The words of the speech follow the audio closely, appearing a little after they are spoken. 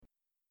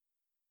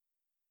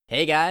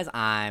Hey guys,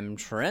 I'm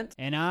Trent,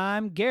 And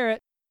I'm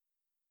Garrett.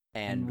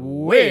 and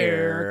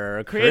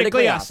we're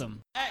Critically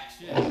Awesome.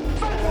 Action.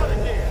 Say what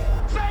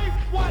again? Say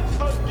what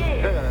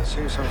again? You're gonna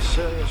see some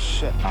serious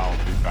shit. I'll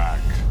be back.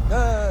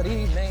 Good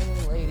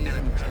evening, ladies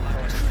and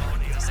gentlemen.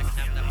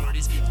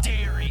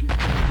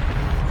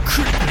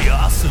 Critically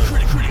awesome.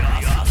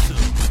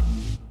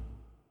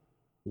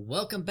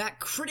 Welcome back,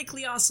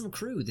 Critically Awesome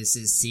Crew. This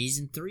is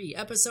Season 3,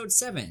 Episode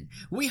 7.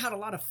 We had a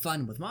lot of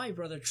fun with my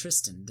brother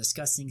Tristan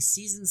discussing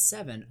Season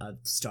 7 of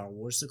Star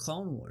Wars The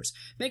Clone Wars.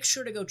 Make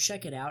sure to go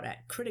check it out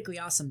at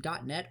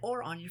criticallyawesome.net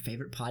or on your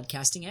favorite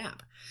podcasting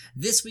app.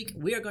 This week,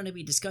 we are going to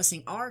be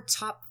discussing our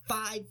top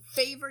 5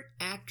 favorite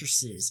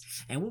actresses,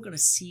 and we're going to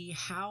see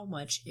how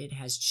much it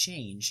has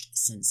changed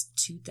since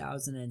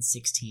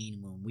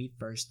 2016 when we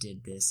first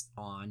did this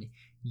on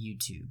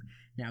YouTube.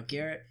 Now,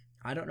 Garrett,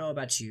 I don't know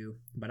about you,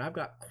 but I've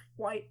got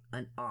quite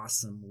an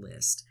awesome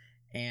list.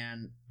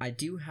 And I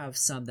do have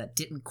some that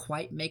didn't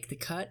quite make the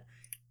cut,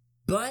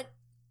 but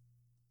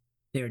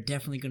they're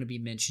definitely going to be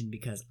mentioned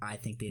because I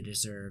think they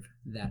deserve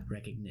that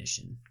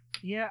recognition.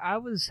 Yeah, I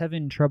was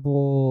having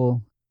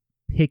trouble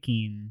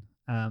picking.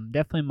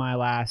 Definitely my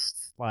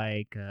last,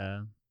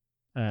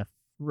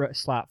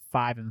 slot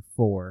 5 and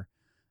 4.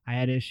 I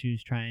had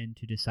issues trying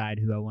to decide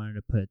who I wanted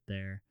to put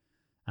there.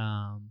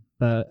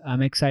 But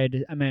I'm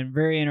excited. I'm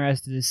very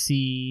interested to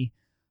see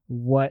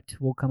what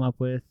we'll come up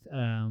with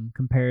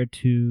compared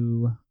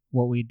to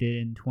what we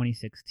did in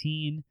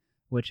 2016,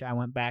 which I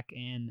went back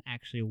and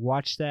actually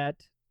watched that.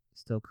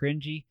 Still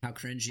cringy. How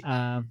cringy?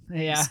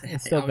 Yeah,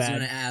 it's still bad. I was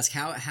going to ask,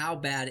 how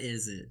bad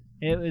is it?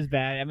 It was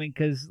bad. I mean,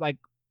 because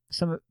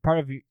some part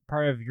of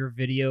your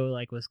video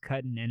was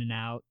cutting in and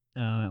out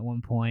at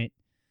one point.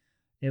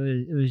 It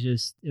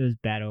was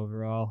bad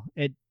overall.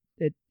 It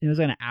was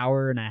like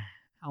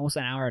almost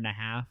an hour and a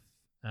half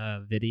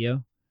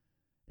video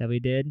that we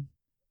did.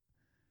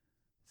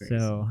 Crazy.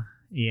 So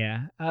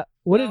yeah,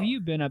 what have you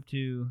been up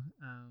to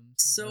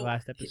So the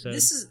last episode?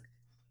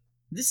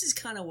 This is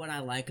kind of what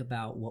I like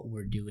about what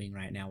we're doing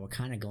right now. We're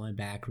kind of going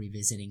back,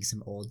 revisiting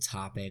some old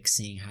topics,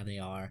 seeing how they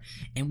are,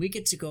 and we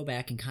get to go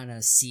back and kind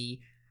of see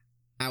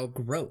our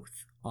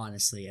growth.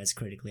 Honestly, as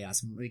Critically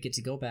Awesome, we get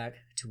to go back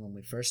to when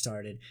we first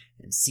started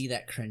and see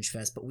that cringe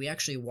fest, but we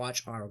actually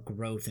watch our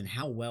growth and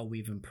how well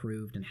we've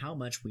improved and how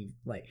much we've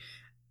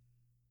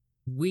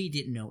we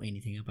didn't know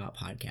anything about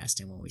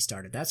podcasting when we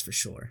started, that's for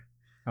sure.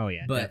 Oh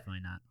yeah, but,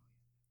 definitely not.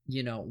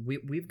 You know,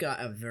 we've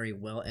got a very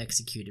well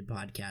executed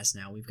podcast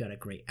now. We've got a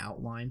great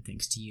outline,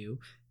 thanks to you,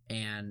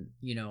 and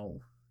you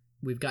know,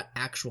 we've got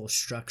actual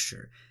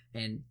structure.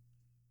 And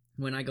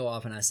when I go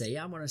off and I say,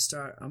 yeah, I'm going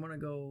to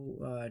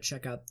go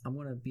check out, I'm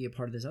going to be a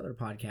part of this other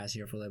podcast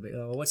here for a little bit.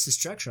 Oh, what's the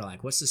structure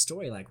like? What's the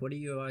story like? What are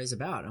you guys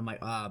about? I'm like,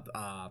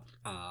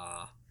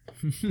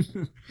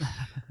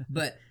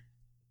 But,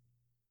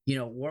 you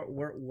know,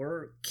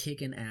 we're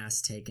kicking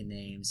ass, taking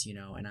names, you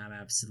know, and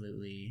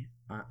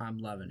I'm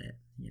loving it.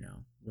 You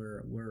know,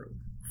 we're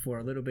for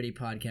a little bitty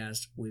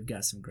podcast, we've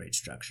got some great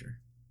structure.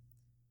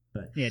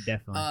 But yeah,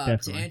 definitely.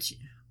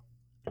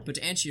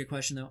 To answer your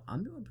question, though,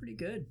 I'm doing pretty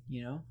good,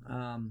 you know.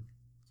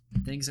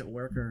 Things at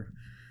work are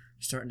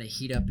starting to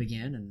heat up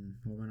again, and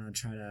we're going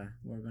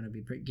to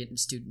be getting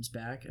students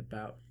back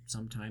about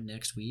sometime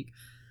next week,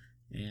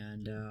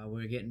 and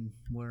we're getting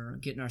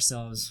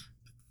ourselves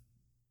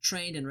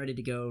trained and ready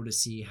to go to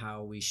see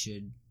how we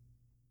should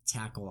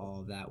tackle all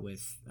of that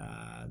with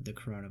the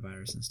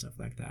coronavirus and stuff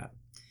like that.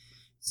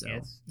 So yeah,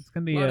 it's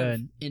going to be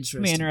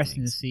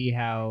interesting to see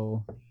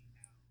how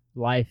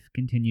life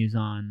continues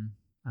on.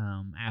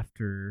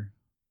 After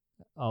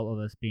all of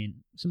us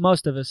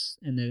most of us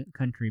in the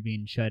country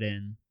being shut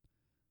in,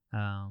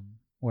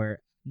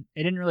 where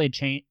it didn't really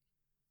change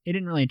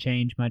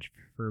much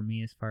for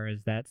me as far as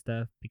that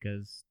stuff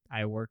because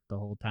I worked the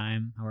whole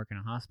time. I work in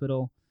a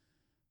hospital.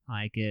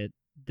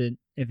 If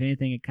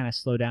anything, it kind of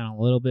slowed down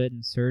a little bit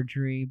in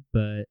surgery,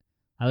 but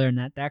other than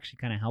that actually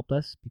kind of helped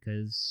us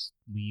because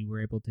we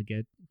were able to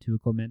get to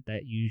equipment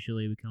that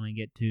usually we can only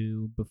get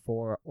to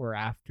before or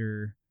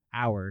after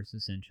hours,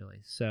 essentially.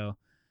 So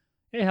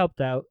it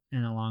helped out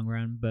in the long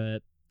run,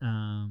 but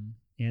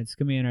yeah, it's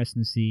gonna be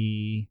interesting to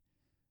see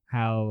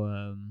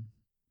how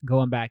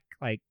going back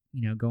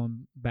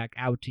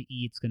out to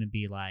eat is gonna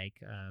be like.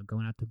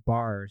 Going out to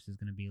bars is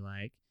gonna be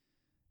like.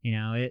 You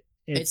know,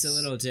 it's a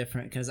little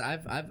different because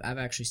I've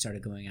actually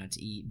started going out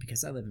to eat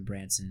because I live in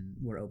Branson.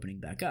 We're opening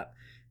back up.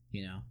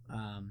 You know,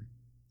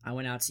 I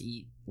went out to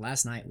eat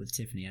last night with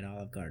Tiffany at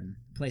Olive Garden.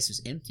 The place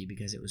was empty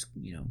because it was,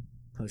 you know,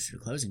 closer to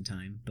closing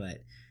time.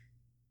 But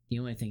the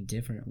only thing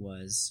different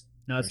was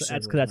that's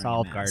because that's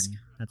Olive Garden.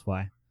 That's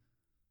why.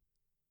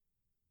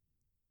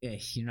 Yeah,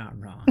 you're not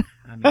wrong.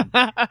 I mean,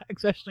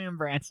 especially in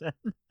Branson.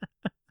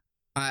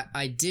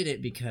 I did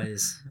it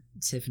because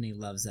Tiffany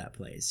loves that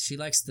place. She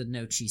likes the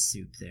nochi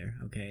soup there.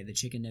 Okay, the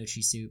chicken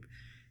nochi soup.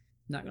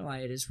 Not gonna lie,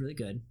 it is really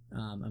good.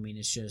 I mean,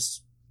 it's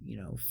just, you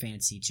know,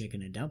 fancy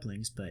chicken and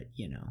dumplings, but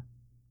you know,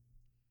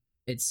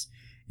 it's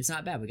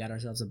not bad. We got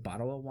ourselves a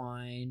bottle of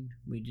wine.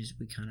 We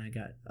kind of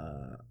got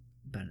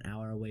about an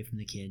hour away from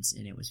the kids,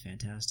 and it was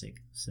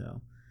fantastic.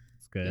 So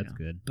good. You That's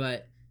know, good.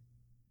 But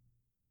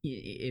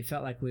it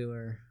felt like we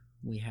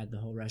had the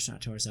whole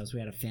restaurant to ourselves. We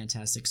had a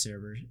fantastic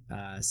server,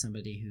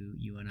 somebody who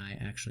you and I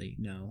actually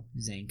know,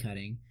 Zane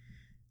Cutting.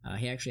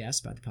 He actually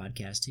asked about the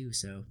podcast too,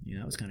 so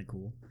that was kind of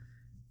cool.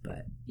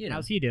 But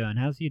how's he doing?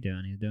 He's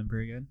doing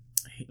pretty good.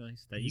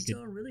 He's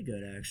doing really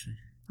good actually.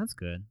 That's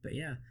good. But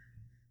yeah,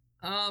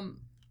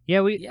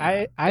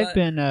 I've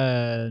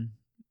been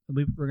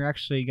we're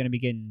actually going to be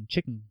getting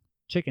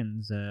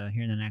chickens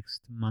here in the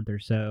next month or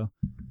so.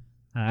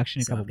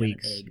 Actually, in a couple I've got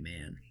weeks. An egg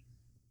man.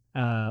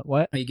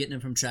 What? Are you getting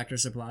them from Tractor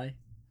Supply?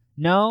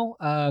 No,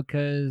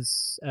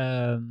 because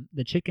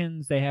the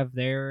chickens they have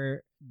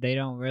there, they're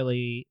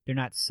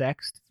not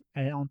sexed.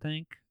 I don't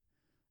think.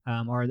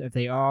 Or if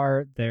they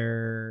are,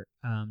 they're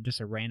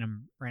just a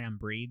random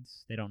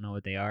breeds. They don't know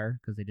what they are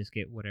because they just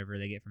get whatever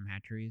they get from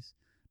hatcheries.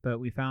 But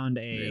we found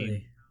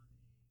a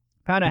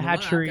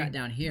hatchery. I've got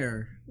down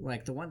here,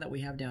 like the one that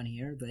we have down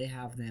here, they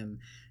have them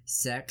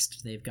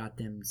sexed. They've got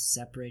them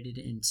separated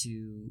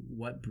into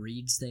what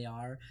breeds they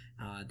are.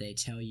 They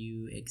tell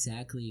you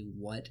exactly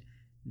what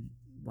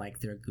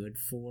they're good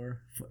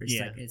for.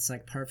 It's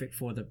like perfect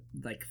for the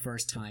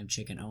first time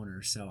chicken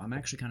owner. So I'm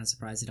actually kind of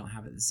surprised they don't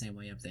have it the same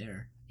way up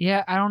there.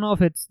 Yeah, I don't know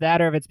if it's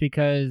that or if it's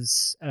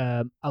because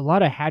a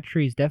lot of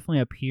hatcheries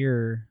definitely up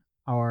here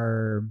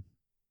are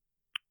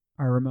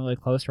remotely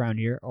close around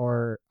here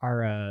or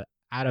are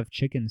out of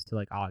chickens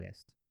to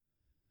August.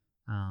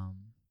 But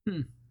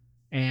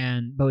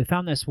we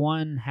found this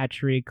one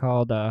hatchery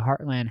called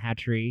Heartland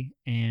Hatchery,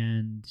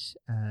 and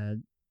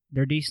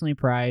they're decently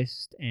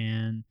priced,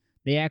 and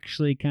they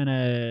actually kind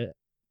of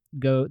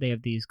they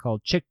have these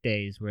called chick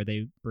days where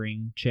they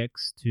bring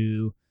chicks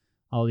to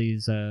all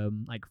these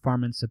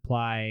farm and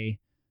supply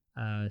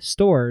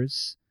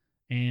stores,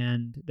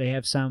 and they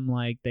have some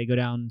they go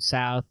down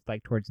south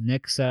towards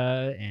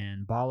Nixa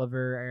and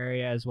Bolivar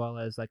area, as well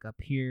as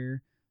up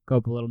here, go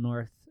up a little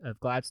north of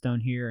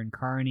Gladstone here and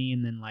Kearney,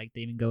 and then they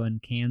even go in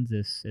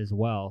Kansas as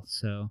well.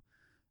 So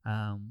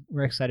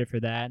we're excited for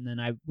that. And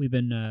then we've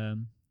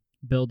been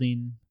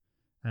building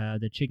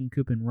the chicken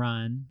coop and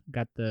run.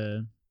 Got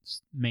the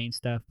main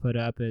stuff put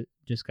up. It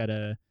just got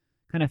to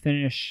kind of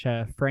finish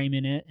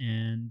framing it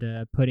and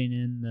putting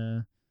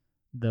in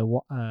the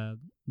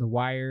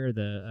wire,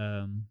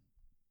 the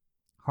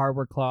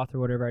hardware cloth or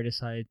whatever I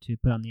decided to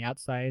put on the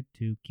outside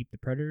to keep the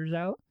predators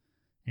out.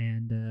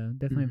 And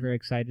definitely very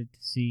excited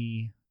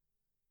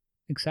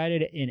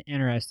and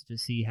interested to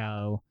see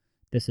how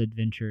this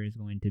adventure is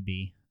going to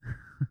be.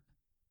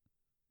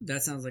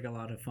 That sounds like a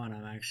lot of fun.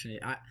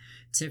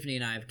 Tiffany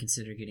and I have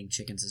considered getting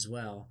chickens as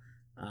well,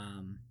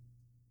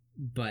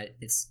 but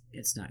it's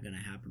not going to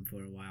happen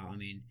for a while. I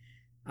mean,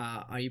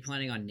 are you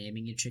planning on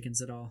naming your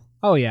chickens at all?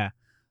 Oh yeah,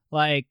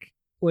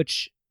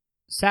 which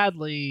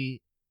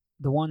sadly,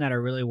 the one that I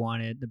really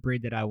wanted, the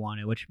breed that I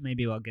wanted, which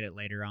maybe I'll get it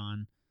later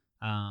on,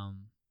 because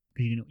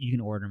you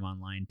can order them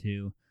online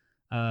too.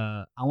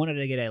 I wanted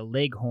to get a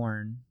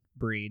Leghorn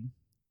breed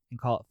and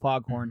call it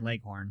Foghorn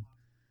Leghorn.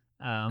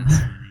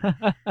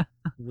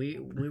 We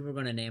were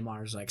gonna name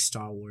ours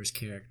Star Wars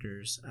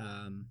characters,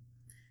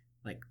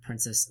 like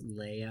Princess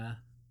Leia.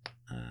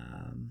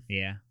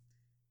 Yeah.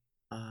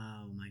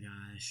 Oh my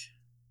gosh.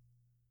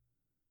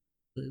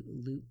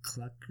 Luke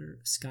Clucker,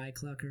 Sky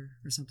Clucker,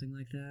 or something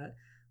like that.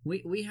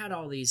 We had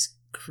all these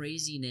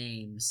crazy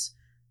names.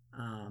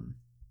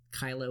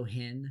 Kylo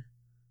Hen.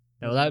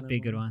 Oh, that'd be a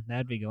good one.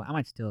 That'd be a good one. I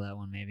might steal that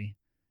one maybe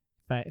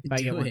if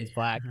I get one that's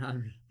black.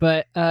 Um,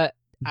 But I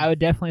would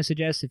definitely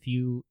suggest if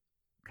you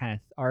kind of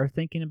are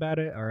thinking about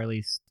it or at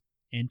least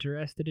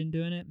interested in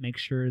doing it, make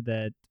sure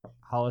that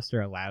Hollister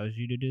allows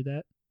you to do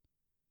that.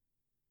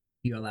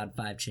 You're allowed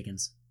 5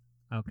 chickens.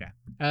 Okay.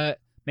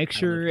 Make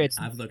sure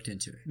I've looked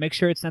into it. Make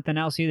sure it's nothing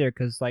else either,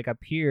 because up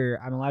here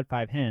I'm allowed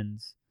 5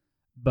 hens,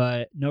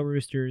 but no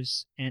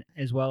roosters, and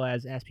as well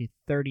as it has to be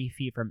 30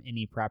 feet from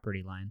any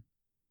property line.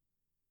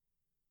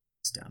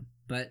 It's dumb.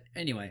 But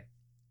anyways,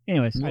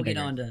 we'll get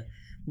on to.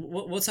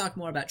 We'll talk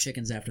more about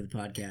chickens after the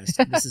podcast.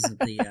 This isn't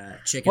the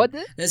chicken.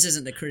 This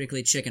isn't the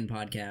Critically Chicken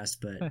podcast,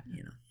 but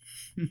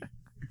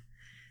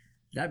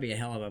that'd be a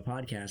hell of a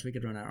podcast. We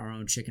could run our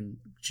own chicken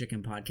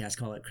podcast.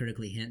 Call it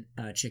Critically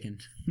Chicken.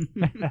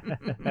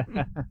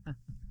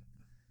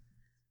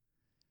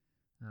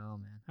 Oh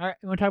man! All right,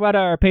 you want to talk about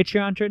our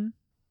Patreon, Trenton?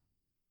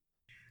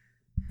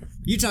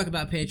 You talk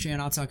about Patreon.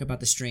 I'll talk about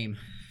the stream.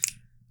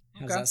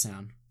 How's that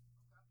sound?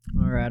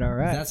 All right.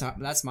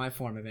 That's my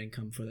form of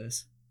income for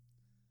this.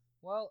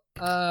 Well,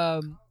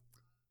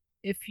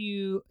 if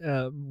you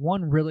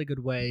one really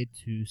good way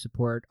to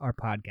support our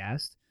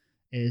podcast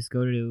is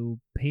go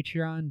to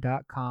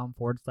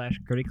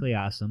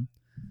patreon.com/criticallyawesome,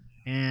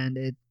 and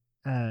it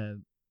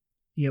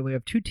we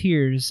have 2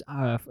 tiers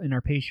in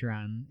our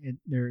Patreon.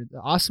 The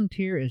awesome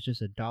tier is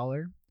just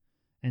 $1,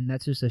 and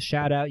that's just a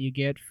shout out you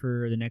get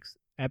for the next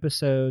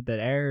episode that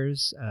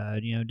airs.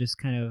 Just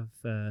kind of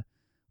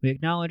we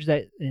acknowledge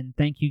that and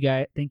thank you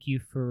guys. Thank you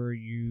for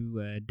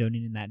you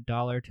donating that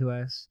 $1 to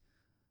us.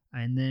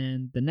 And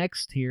then the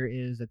next tier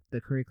is the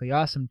Critically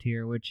Awesome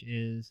tier, which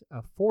is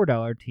a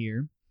 $4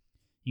 tier.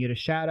 You get a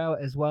shout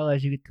out, as well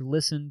as you get to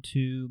listen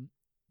to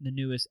the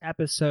newest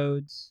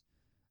episodes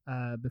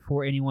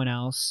before anyone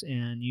else.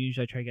 And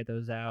usually I try to get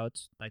those out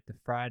like the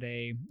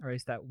Friday, or at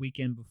least that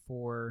weekend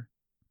before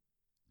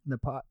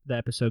the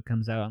episode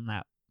comes out on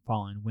that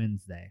following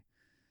Wednesday.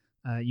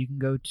 You can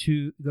go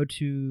to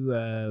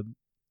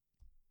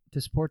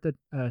support the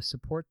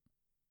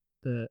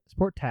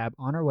support tab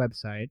on our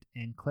website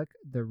and click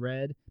the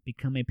red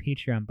Become a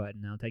Patreon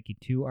button. That'll take you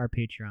to our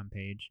Patreon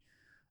page.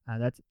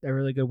 That's a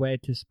really good way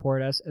to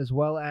support us, as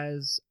well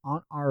as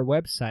on our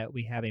website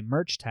we have a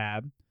merch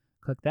tab.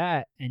 Click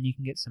that and you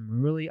can get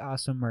some really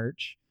awesome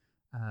merch,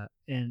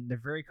 and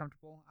they're very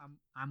comfortable.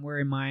 I'm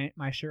wearing my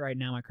shirt right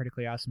now, my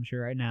Critically Awesome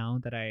shirt right now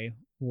that I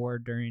wore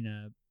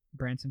during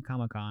Branson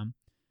Comic-Con,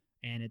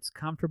 and it's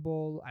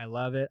comfortable. I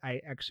love it.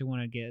 I actually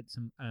want to get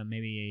some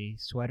maybe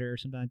a sweater or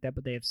something like that,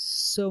 but they have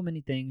so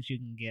many things you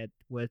can get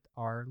with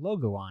our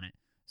logo on it.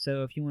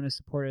 So if you want to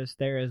support us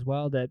there as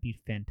well, that'd be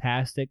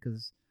fantastic,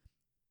 because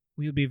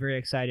we would be very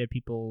excited if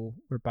people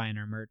were buying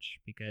our merch,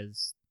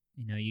 because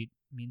you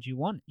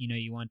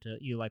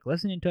like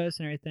listening to us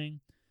and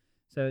everything.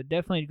 So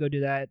definitely go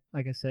do that.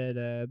 Like I said,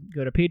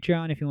 go to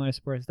Patreon if you want to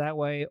support us that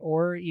way,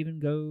 or even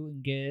go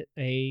and get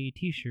a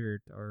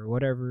t-shirt or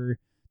whatever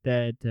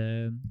that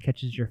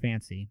catches your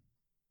fancy.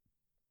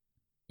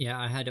 Yeah,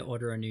 I had to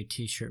order a new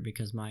t-shirt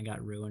because mine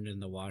got ruined in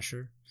the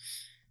washer.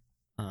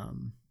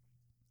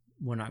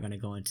 We're not going to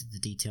go into the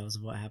details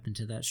of what happened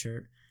to that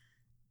shirt,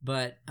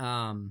 but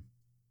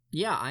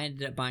yeah, I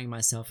ended up buying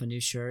myself a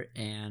new shirt,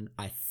 and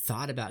I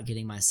thought about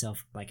getting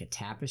myself like a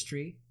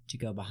tapestry to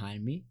go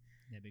behind me.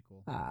 That'd be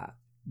cool.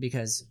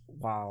 Because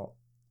while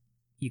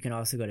you can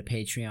also go to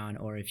Patreon,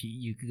 or if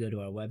you could go to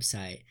our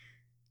website,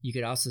 you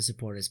could also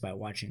support us by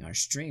watching our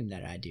stream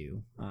that I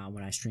do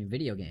when I stream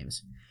video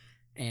games.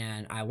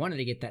 And I wanted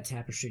to get that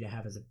tapestry to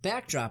have as a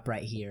backdrop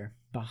right here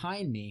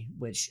behind me,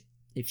 which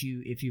if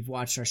you've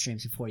watched our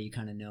streams before, you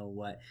kind of know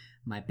what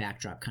my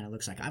backdrop kind of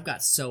looks like. I've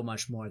got so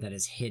much more that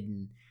is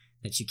hidden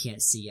that you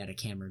can't see at a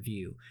camera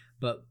view.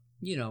 But,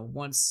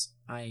 once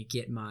I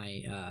get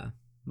my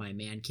my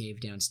man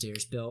cave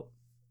downstairs built,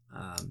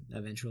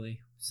 eventually,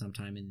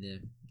 sometime in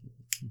the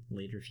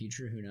later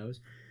future, who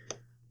knows,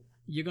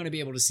 you're going to be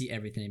able to see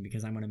everything,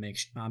 because I'm going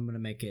to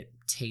make it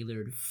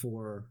tailored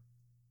for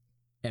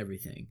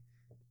everything,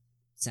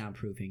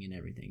 soundproofing and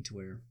everything, to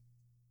where,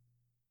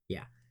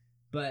 yeah.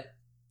 But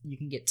you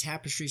can get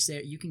tapestries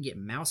there. You can get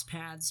mouse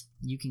pads.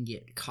 You can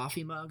get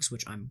coffee mugs,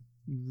 which I'm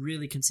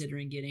really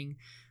considering getting.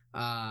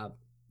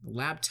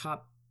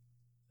 Laptop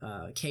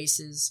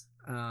cases,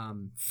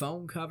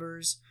 phone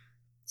covers,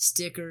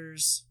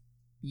 stickers,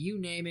 you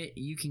name it,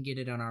 you can get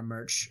it on our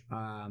merch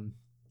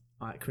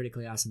at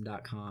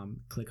criticallyawesome.com.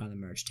 Click on the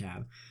merch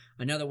tab.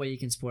 Another way you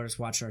can support us,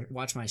 watch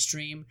my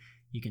stream.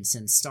 You can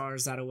send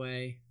stars that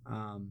way.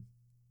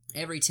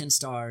 Every 10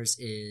 stars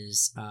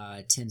is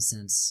 10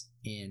 cents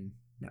in.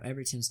 No,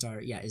 every 10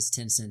 star, is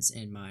 10 cents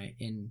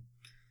in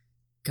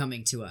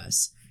coming to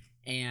us.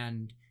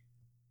 And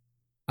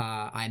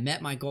I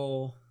met my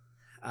goal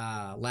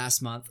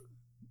last month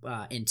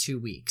in 2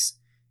 weeks,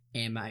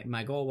 and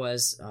my goal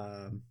was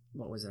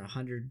what was it,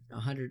 100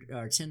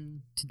 or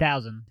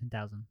 10,000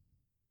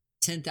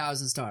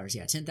 stars.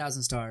 Yeah,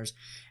 10,000 stars,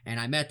 and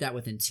I met that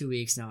within 2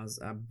 weeks, and I was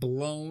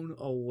blown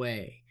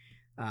away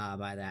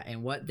by that.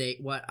 And what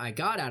I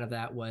got out of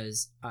that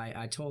was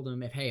I told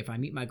them, if I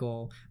meet my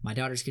goal, my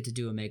daughters get to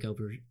do a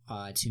makeover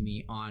to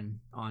me on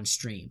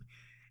stream.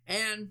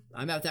 And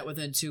I met that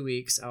within 2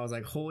 weeks. I was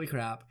like, holy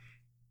crap.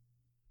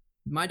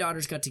 My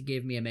daughters got to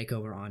give me a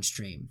makeover on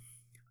stream.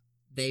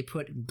 They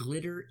put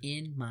glitter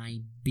in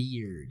my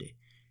beard.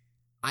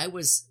 I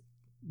was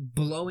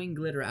blowing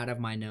glitter out of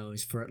my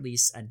nose for at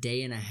least a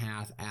day and a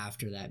half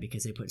after that,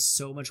 because they put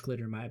so much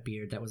glitter in my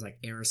beard that was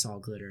like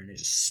aerosol glitter, and it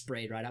just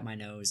sprayed right out my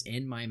nose,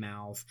 in my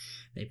mouth.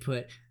 They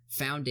put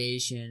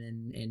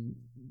foundation and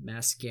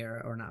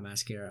mascara, or not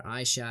mascara,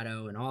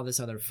 eyeshadow, and all this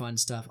other fun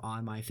stuff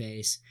on my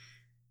face.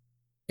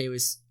 It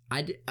was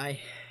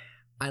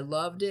I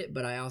loved it,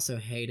 but I also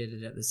hated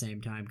it at the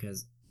same time,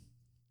 because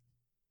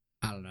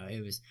I don't know,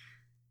 it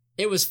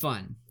was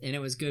fun, and it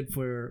was good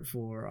for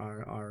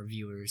our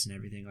viewers and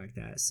everything like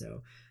that.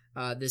 So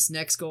this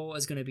next goal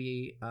is going to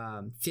be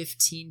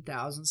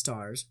 15,000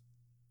 stars,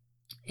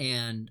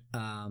 and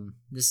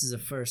this is a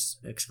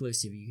first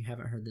exclusive. You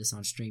haven't heard this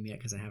on stream yet,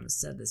 because I haven't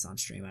said this on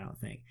stream, I don't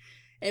think.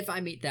 If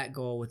I meet that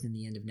goal within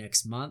the end of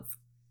next month,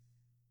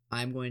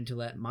 I'm going to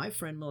let my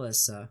friend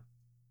Melissa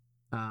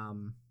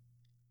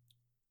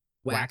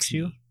wax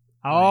you. me.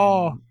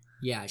 Oh,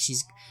 yeah,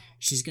 she's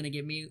gonna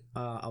give me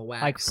a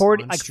wax, like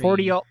 40 on stream.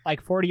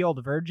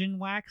 40-year-old virgin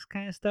wax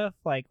kind of stuff,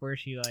 like where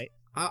she like.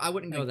 I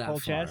wouldn't go that full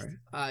far. chest?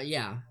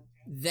 Yeah,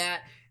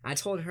 that I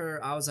told her,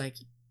 I was like,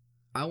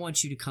 I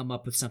want you to come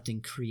up with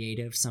something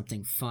creative,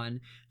 something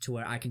fun, to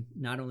where I can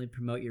not only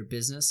promote your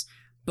business,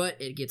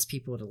 but it gets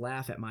people to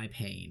laugh at my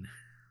pain.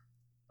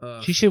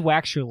 She should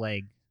wax your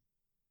leg.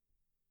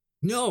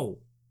 No.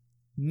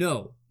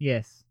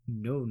 Yes.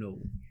 No.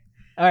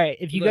 All right,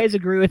 if you guys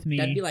agree with me,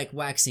 that'd be like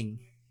waxing.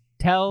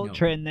 tell No.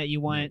 Trenton that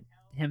you want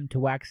him to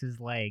wax his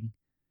leg,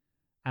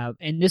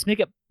 and just make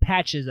it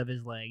patches of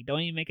his leg.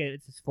 Don't even make it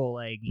it's his full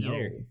leg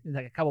either. It's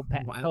like a couple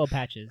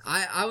patches.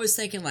 I was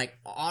thinking like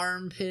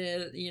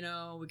armpit,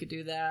 we could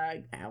do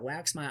that.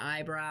 Wax my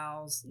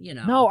eyebrows,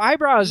 No,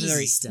 eyebrows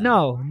easy are stuff.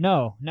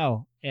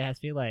 No. It has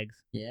to be legs.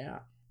 Yeah.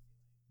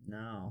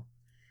 No.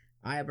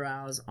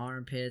 Eyebrows,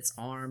 armpits,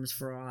 arms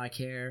for all I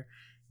care,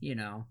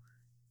 and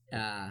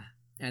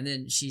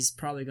then she's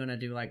probably gonna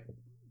do like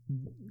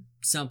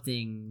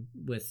something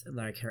with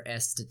like her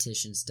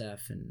esthetician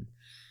stuff and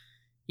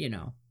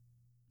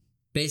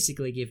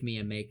basically give me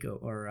a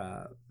makeover,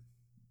 or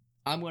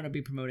I'm going to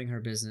be promoting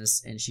her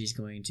business and she's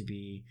going to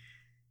be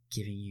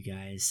giving you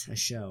guys a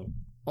show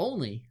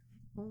only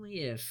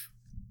if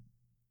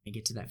I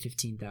get to that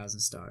 15,000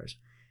 stars.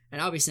 And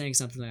I'll be saying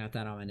something like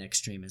that on my next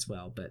stream as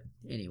well. But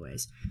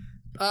anyways,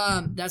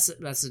 that's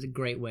a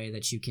great way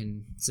that you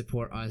can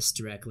support us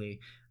directly.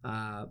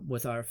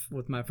 With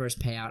my first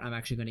payout, I'm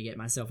actually going to get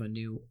myself a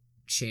new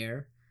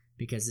chair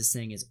because this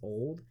thing is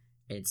old.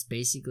 It's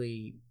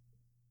basically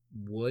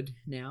wood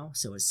now,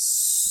 so it's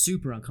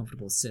super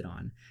uncomfortable to sit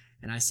on.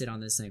 And I sit on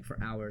this thing for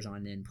hours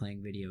on end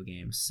playing video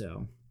games.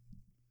 So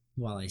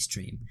while I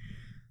stream.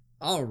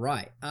 All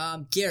right,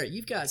 Garrett,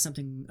 you've got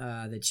something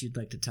that you'd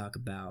like to talk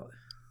about.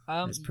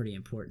 That's pretty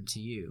important to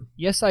you.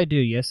 Yes, I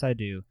do.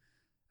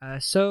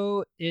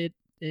 So it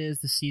is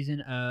the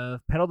season of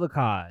Pedal the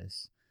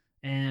Cause.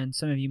 And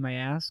some of you might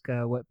ask,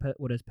 what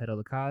is Pedal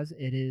the Cause?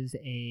 It is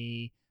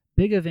a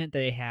big event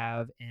they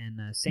have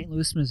in St.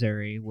 Louis,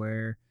 Missouri,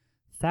 where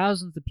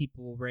thousands of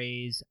people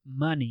raise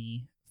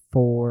money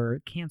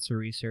for cancer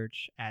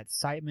research at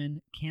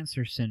Siteman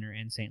Cancer Center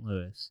in St.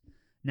 Louis.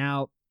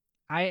 Now,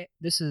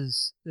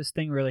 this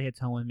thing really hits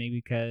home with me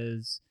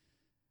because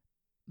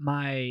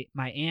my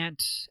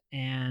aunt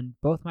and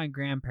both my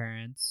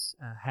grandparents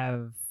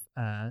have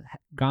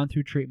gone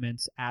through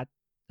treatments at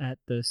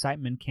the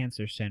Siteman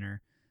Cancer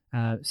Center.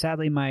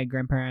 Sadly, my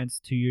grandparents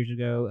 2 years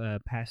ago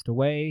passed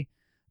away,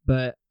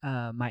 but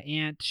my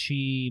aunt,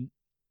 she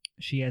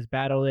has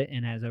battled it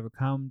and has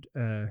overcome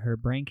her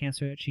brain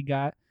cancer that she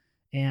got,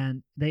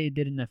 and they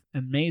did an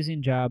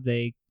amazing job.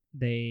 They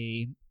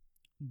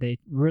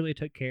really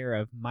took care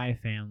of my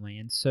family,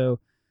 and so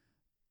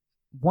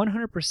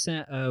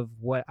 100% of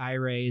what I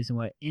raise and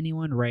what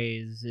anyone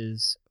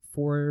raises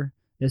for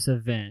this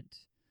event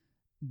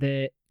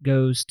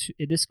goes to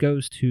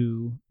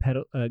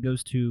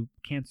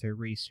cancer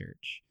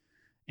research.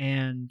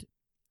 And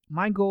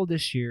my goal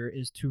this year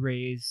is to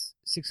raise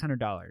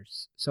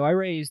 $600. So I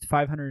raised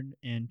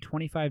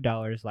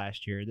 $525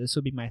 last year. This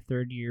will be my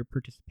third year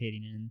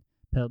participating in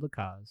Pedal the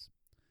Cause.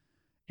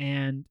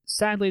 And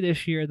sadly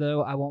this year,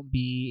 though, I won't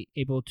be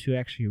able to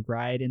actually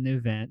ride in the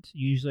event.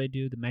 Usually I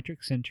do the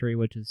Metric Century,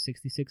 which is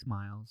 66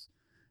 miles.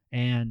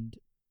 And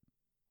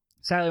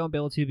sadly I won't be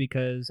able to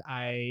because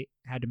I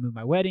had to move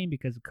my wedding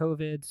because of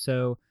COVID.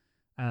 So,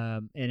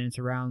 and it's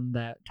around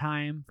that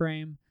time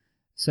frame.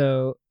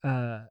 So,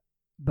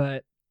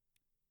 but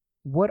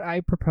what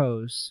I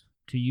propose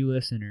to you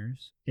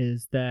listeners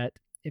is that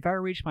if I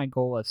reach my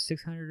goal of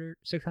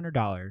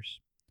 $600,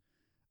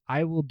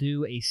 I will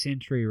do a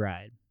century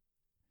ride.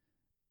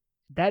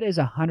 That is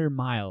 100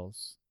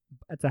 miles.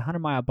 That's a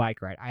 100-mile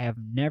bike ride. I have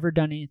never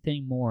done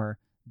anything more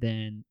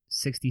than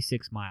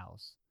 66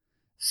 miles.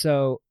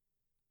 So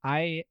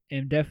I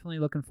am definitely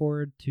looking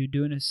forward to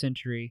doing a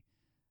century,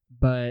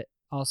 but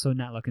also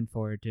not looking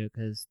forward to it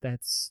because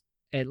that's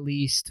at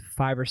least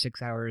 5 or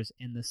 6 hours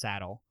in the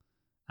saddle,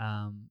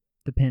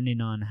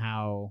 depending on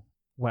how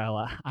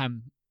well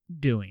I'm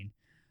doing.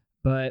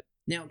 But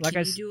now, like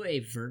can you do a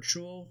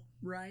virtual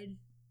ride?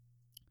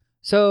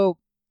 So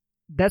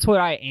that's what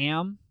I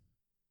am.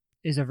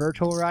 Is a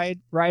virtual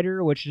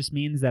rider, which just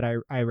means that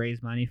I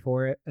raise money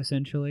for it,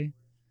 essentially.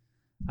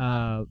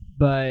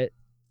 But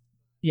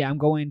yeah, I'm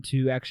going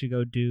to actually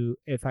go do,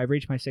 if I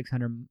reach my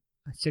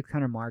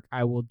 600 mark,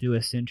 I will do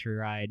a century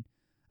ride.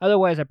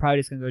 Otherwise, I'm probably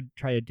just going to go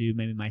try to do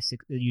maybe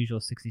the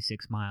usual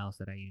 66 miles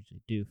that I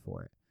usually do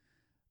for it.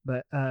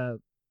 But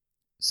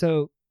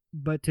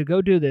but to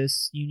go do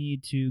this, you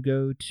need to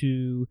go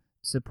to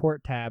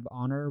support tab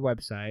on our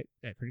website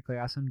at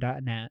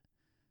criticallyawesome.net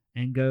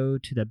and go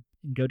to the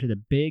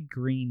big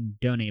green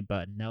donate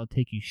button. That'll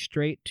take you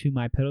straight to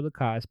my Pedal the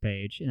Cause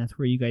page, and that's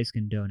where you guys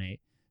can donate.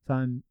 So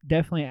I'm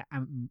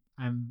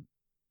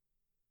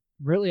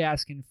really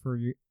asking for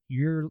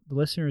your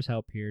listeners'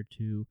 help here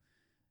to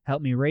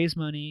help me raise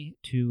money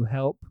to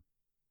help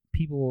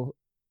people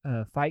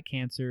fight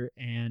cancer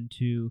and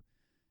to,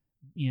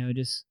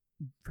 just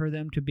for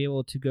them to be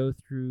able to go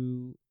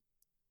through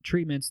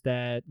treatments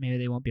that maybe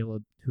they won't be able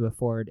to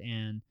afford.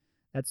 And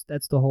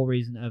that's the whole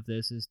reason of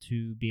this, is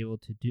to be able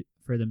to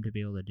for them to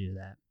be able to do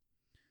that.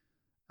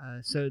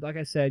 So like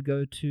I said,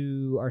 go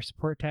to our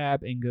support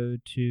tab and go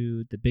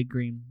to the big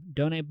green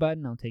donate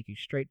button. I'll take you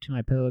straight to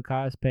my Pedal the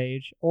Cause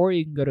page, or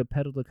you can go to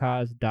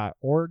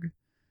pedalthecause.org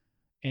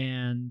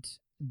and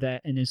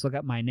just look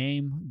up my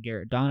name,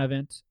 Garrett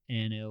Donovant,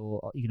 and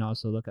you can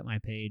also look at my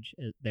page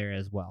there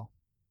as well.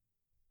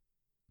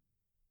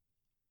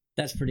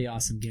 That's pretty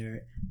awesome,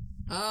 Garrett.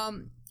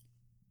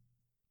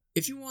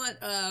 If you want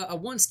a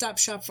one-stop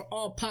shop for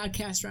all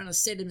podcasts around the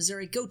state of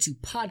Missouri, go to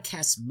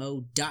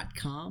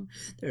podcastmode.com.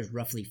 There's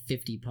roughly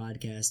 50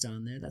 podcasts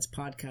on there. That's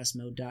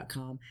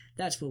podcastmode.com.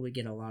 That's where we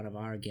get a lot of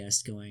our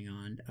guests coming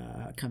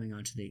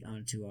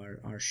onto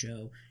our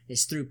show.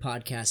 It's through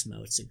Podcast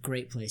Mode. It's a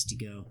great place to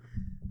go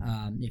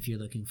if you're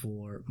looking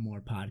for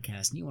more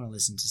podcasts and you want to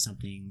listen to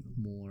something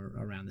more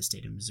around the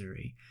state of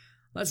Missouri.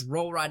 Let's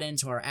roll right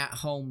into our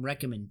at-home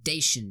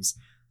recommendations.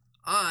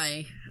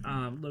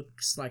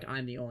 Looks like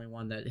I'm the only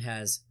one that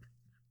has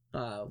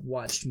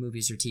watched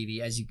movies or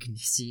TV. As you can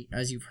see,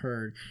 as you've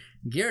heard,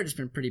 Garrett has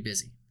been pretty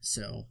busy,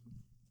 so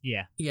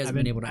yeah, he hasn't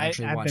been able to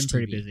actually watch TV. I've been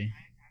pretty busy.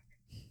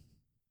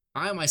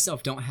 I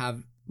myself don't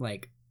have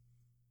like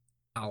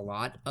a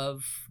lot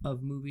of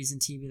movies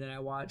and TV that I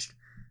watched.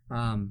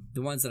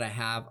 The ones that I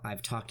have,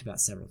 I've talked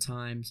about several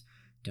times.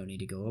 Don't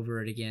need to go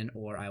over it again,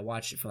 or I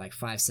watched it for like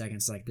 5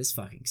 seconds, like this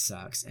fucking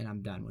sucks, and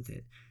I'm done with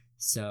it.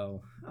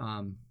 So,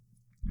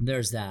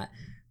 there's that.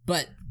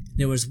 But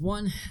there was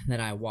one that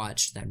I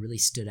watched that really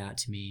stood out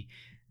to me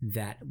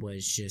that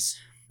was just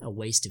a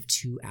waste of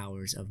 2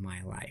 hours of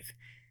my life.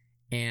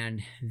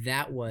 And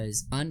that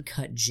was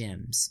Uncut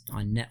Gems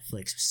on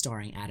Netflix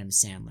starring Adam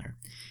Sandler.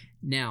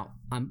 Now,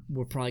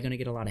 we're probably going to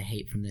get a lot of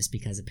hate from this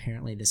because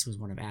apparently this was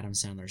one of Adam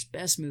Sandler's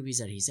best movies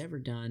that he's ever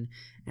done.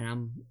 And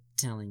I'm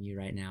telling you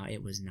right now,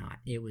 it was not.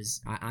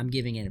 I'm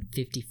giving it a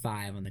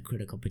 55 on the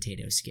critical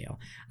potato scale.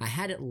 I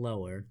had it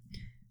lower,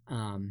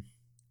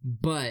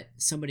 but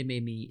somebody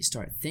made me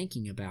start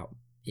thinking about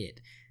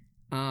it.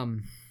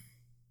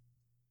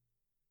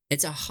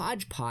 It's a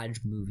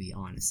hodgepodge movie,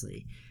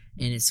 honestly,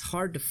 and it's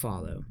hard to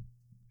follow.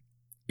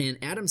 And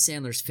Adam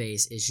Sandler's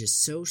face is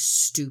just so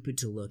stupid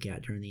to look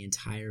at during the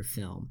entire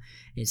film.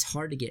 It's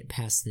hard to get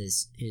past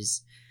his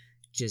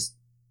just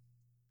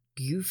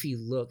goofy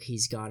look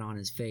he's got on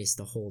his face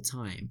the whole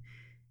time.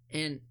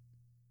 And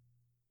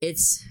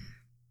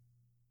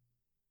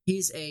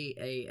he's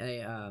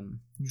a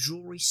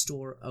jewelry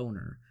store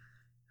owner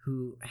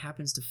who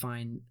happens to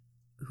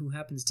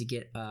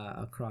get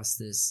across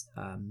this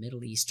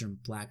Middle Eastern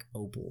black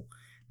opal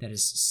that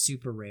is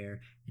super rare,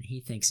 and he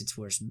thinks it's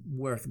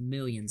worth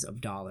millions of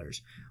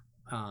dollars.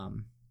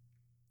 And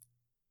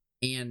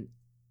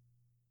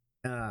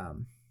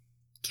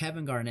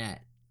Kevin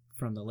Garnett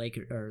from the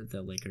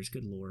Lakers,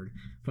 good lord,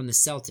 from the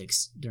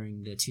Celtics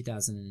during the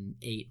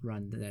 2008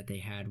 run that they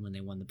had when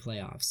they won the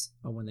playoffs,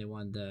 or when they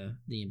won the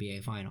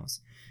NBA Finals.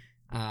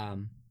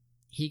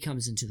 He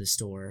comes into the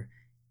store,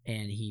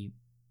 and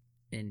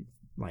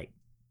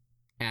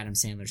Adam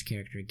Sandler's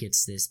character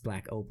gets this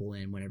black opal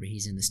in whenever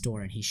he's in the store,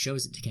 and he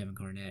shows it to Kevin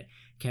Garnett.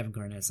 Kevin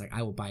Garnett's like,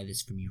 I will buy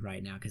this from you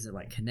right now, because it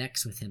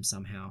connects with him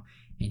somehow,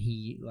 and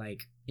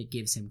it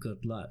gives him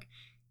good luck.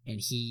 And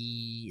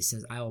he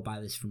says, I will buy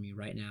this from you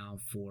right now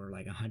for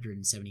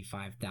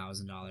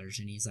 $175,000.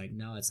 And he's like,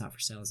 no, it's not for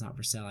sale. It's not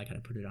for sale. I got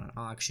to put it on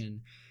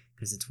auction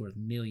because it's worth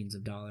millions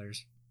of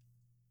dollars.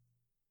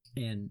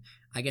 And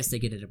I guess they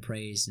get it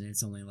appraised, and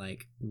it's only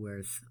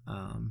worth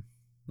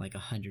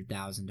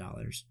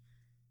 $100,000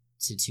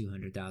 to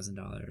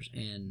 $200,000.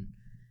 And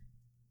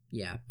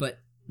yeah, but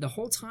the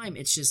whole time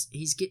it's just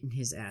he's getting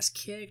his ass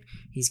kicked,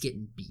 he's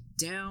getting beat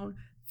down.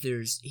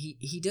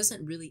 He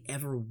doesn't really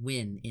ever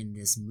win in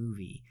this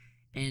movie.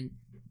 And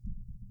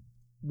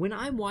when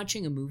I'm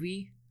watching a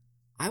movie,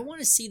 I want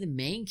to see the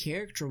main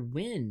character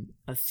win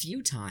a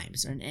few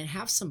times and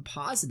have some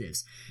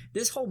positives.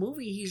 This whole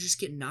movie, he's just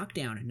getting knocked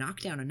down and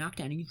knocked down and knocked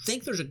down. And you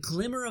think there's a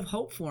glimmer of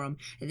hope for him,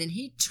 and then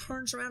he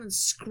turns around and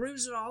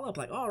screws it all up.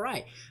 Like, all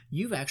right,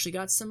 you've actually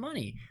got some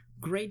money.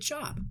 Great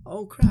job.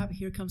 Oh, crap,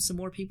 here comes some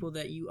more people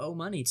that you owe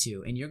money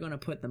to, and you're going to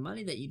put the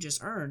money that you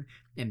just earned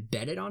and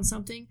bet it on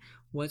something?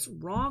 What's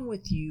wrong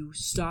with you?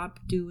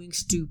 Stop doing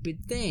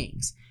stupid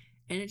things.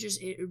 And it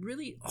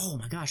really, oh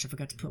my gosh, I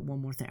forgot to put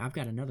one more thing. I've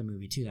got another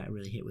movie too that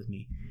really hit with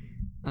me.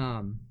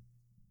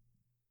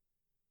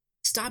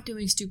 Stop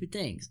doing stupid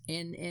things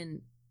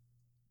and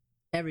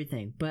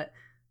everything. But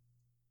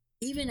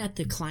even at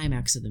the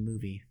climax of the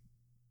movie,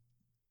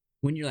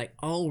 when you're like,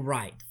 oh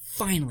right,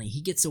 finally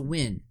he gets a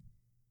win,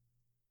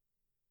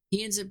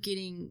 he ends up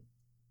getting,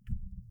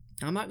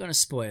 I'm not going to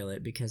spoil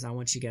it because I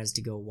want you guys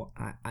to go,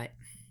 I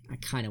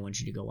kind of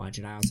want you to go watch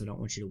it. I also don't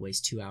want you to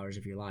waste 2 hours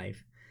of your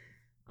life.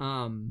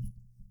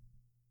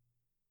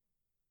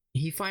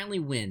 He finally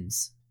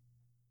wins,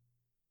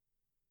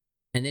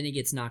 and then he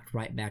gets knocked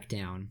right back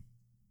down,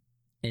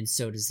 and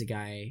so does the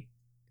guy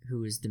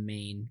who is the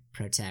main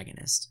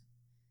protagonist.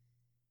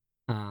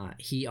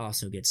 He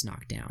also gets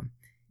knocked down,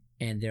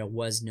 and there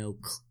was no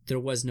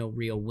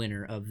real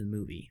winner of the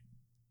movie.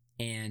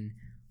 And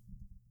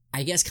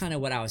I guess kind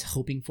of what I was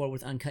hoping for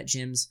with Uncut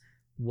Gems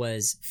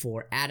was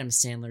for Adam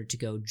Sandler to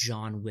go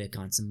John Wick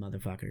on some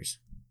motherfuckers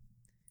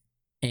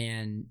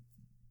and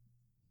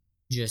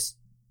just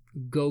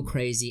go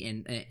crazy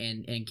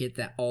and get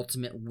that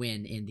ultimate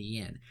win in the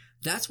end.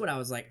 That's what I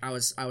was like. I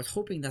was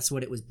hoping that's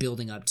what it was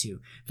building up to,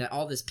 that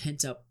all this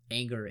pent up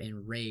anger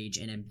and rage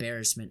and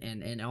embarrassment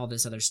and all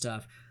this other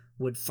stuff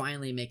would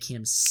finally make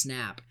him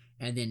snap,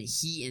 and then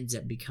he ends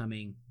up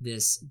becoming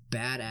this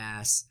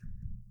badass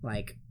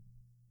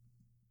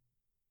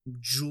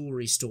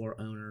jewelry store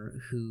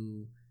owner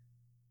who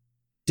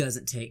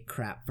doesn't take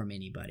crap from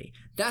anybody.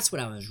 That's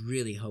what I was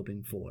really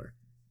hoping for.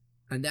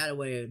 And that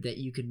way that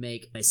you could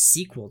make a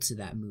sequel to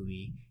that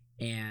movie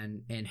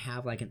and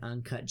have like an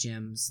Uncut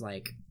Gems,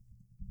 like,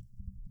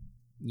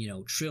 you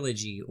know,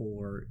 trilogy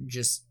or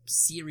just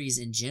series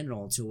in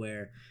general, to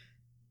where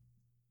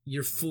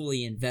you're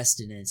fully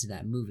invested into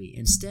that movie.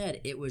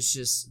 Instead, it was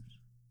just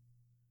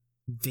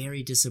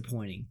very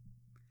disappointing.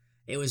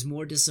 It was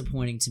more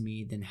disappointing to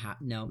me than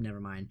no, never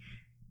mind.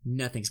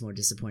 Nothing's more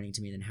disappointing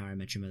to me than How I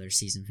Met Your Mother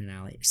series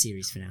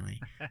finale.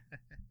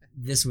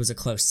 This was a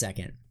close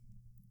second.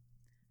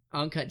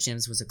 Uncut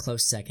Gems was a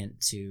close second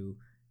to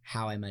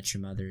How I Met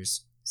Your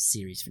Mother's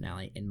series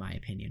finale, in my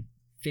opinion.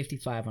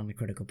 55 on the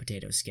critical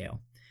potato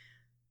scale.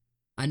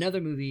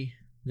 Another movie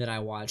that I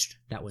watched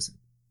that was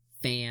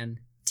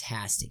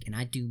fantastic, and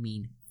I do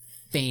mean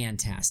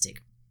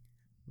fantastic,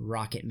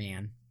 Rocket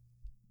Man.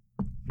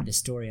 The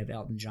story of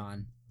Elton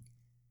John.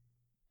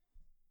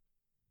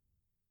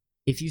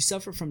 If you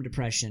suffer from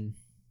depression,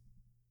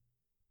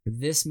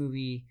 this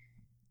movie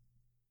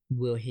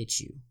will hit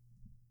you.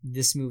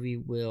 This movie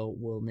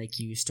will make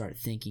you start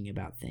thinking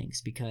about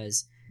things,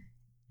 because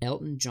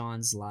Elton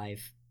John's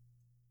life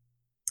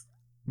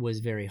was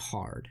very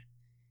hard.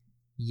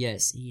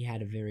 Yes, he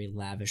had a very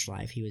lavish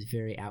life. He was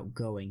very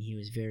outgoing. He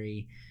was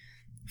very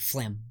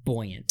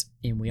flamboyant,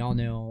 and we all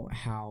know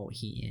how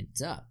he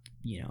ends up.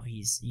 You know,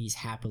 he's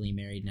happily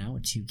married now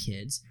with 2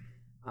 kids.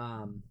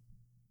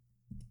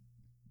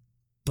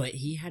 But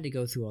he had to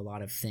go through a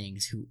lot of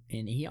things,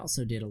 and he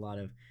also did a lot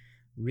of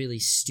really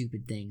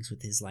stupid things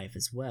with his life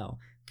as well.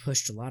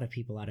 Pushed a lot of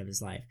people out of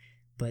his life.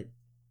 But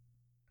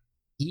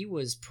he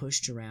was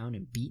pushed around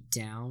and beat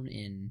down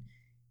and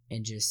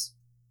just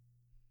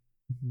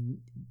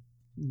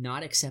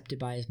not accepted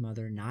by his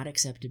mother, not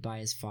accepted by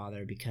his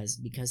father because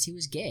he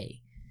was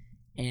gay.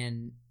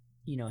 And,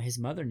 you know, his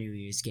mother knew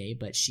he was gay,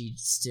 but she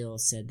still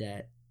said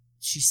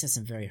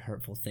some very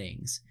hurtful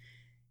things.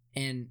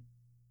 And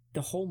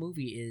the whole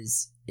movie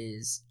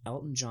is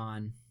Elton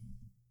John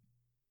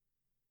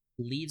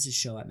leaves a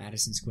show at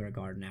Madison Square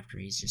Garden after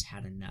he's just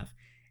had enough,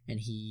 and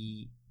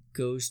he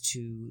goes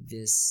to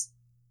this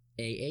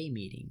AA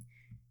meeting,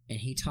 and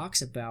he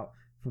talks about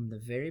from the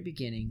very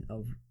beginning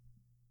of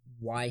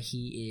why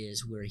he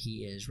is where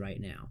he is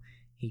right now.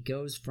 He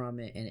goes from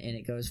it, and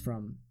it goes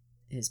from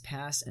his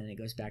past, and it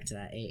goes back to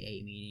that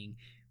AA meeting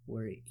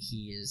where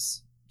he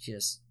is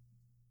just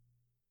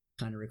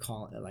kind of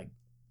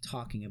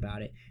talking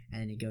about it,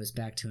 and it goes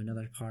back to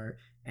another part,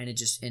 and it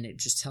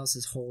just tells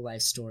his whole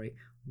life story.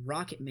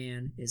 Rocket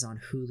Man is on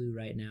Hulu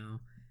right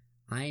now.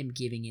 I am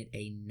giving it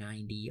a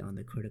 90 on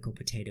the critical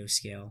potato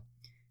scale.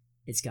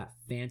 It's got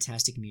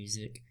fantastic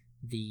music.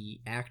 The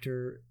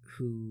actor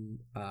who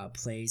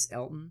plays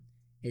Elton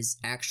is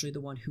actually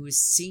the one who is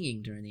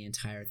singing during the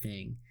entire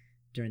thing,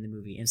 during the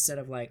movie, instead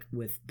of like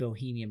with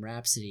Bohemian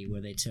Rhapsody,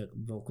 where they took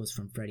vocals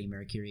from Freddie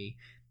Mercury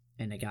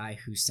and a guy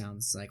who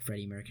sounds like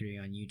Freddie Mercury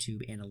on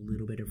YouTube and a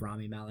little bit of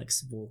Rami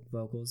Malek's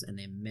vocals, and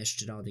they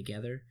meshed it all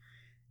together.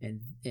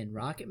 And in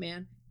Rocket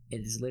Man, it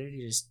is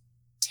literally just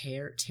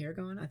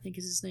Tarragon, I think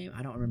is his name.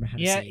 I don't remember how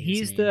to say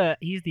his name. Yeah,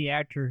 he's the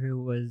actor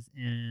who was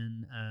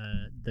in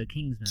the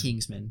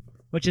Kingsman.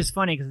 Which is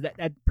funny because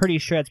I'm pretty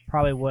sure that's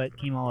probably what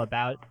came all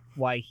about.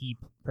 Why he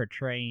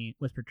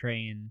was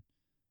portraying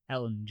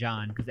Elton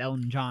John, because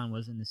Elton John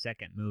was in the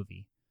second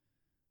movie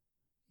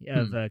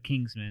of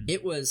Kingsman.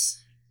 It was.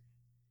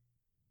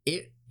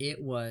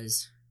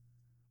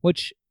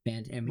 Which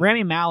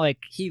Rami Malek,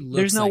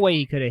 there's no way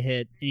he could have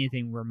hit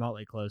anything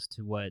remotely close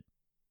to what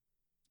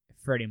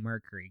Freddie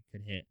Mercury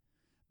could hit.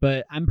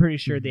 But I'm pretty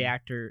sure the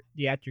actor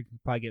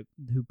could probably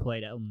who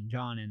played Elton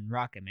John in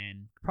Rocket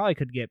Man probably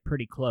could get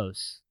pretty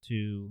close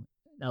to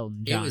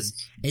Elton John.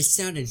 It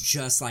sounded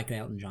just like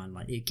Elton John.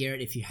 Like,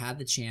 Garrett, if you have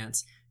the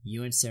chance,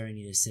 you and Sarah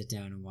need to sit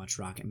down and watch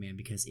Rocket Man,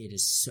 because it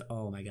is so,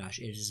 oh my gosh,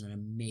 it is an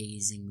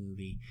amazing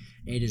movie.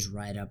 It is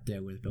right up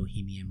there with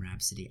Bohemian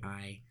Rhapsody.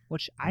 I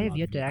have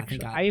yet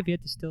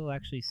to still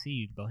actually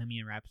see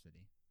Bohemian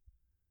Rhapsody.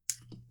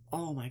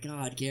 Oh my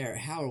God, Garrett,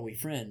 how are we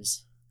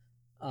friends?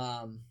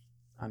 I'm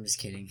just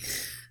kidding.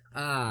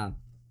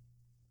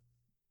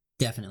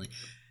 Definitely.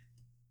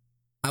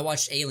 I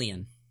watched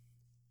Alien.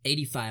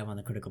 85 on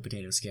the critical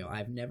potato scale.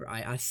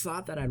 I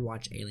thought that I'd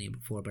watched Alien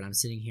before, but I'm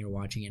sitting here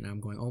watching it and I'm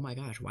going, oh my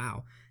gosh,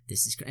 wow.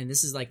 This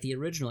is like the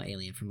original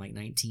Alien from like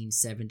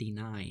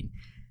 1979.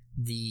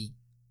 The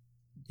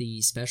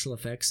special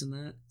effects in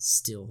that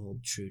still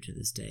hold true to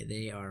this day.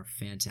 They are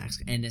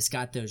fantastic. And it's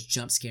got those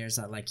jump scares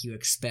that like you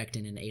expect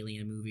in an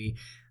Alien movie.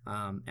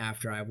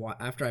 After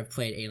I've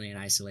played Alien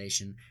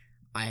Isolation,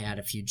 I had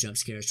a few jump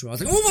scares where I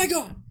was like, oh my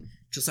God!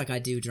 Just like I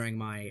do during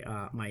my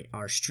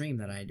our stream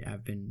that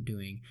I've been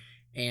doing.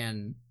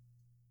 And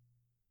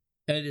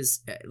it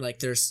is like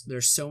there's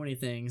so many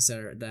things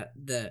that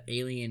the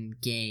Alien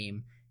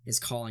game is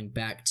calling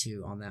back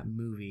to on that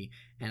movie,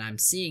 and I'm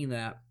seeing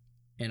that,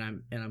 and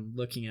I'm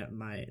looking at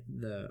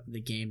the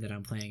game that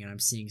I'm playing, and I'm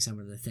seeing some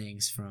of the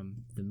things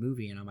from the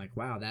movie, and I'm like,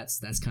 wow,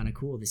 that's kind of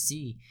cool to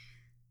see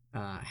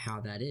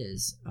how that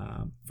is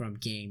from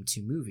game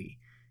to movie.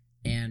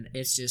 And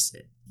it's just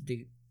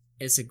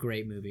it's a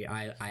great movie.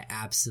 I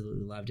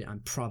absolutely loved it.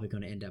 I'm probably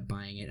going to end up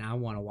buying it. And I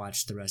want to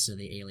watch the rest of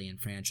the Alien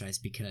franchise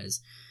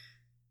because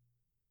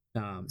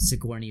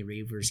Sigourney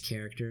Weaver's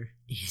character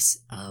is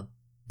a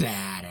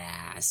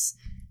badass,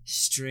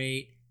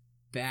 straight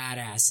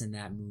badass in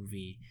that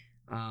movie.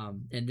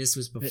 And this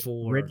was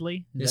before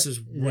Ridley.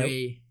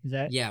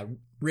 Yeah,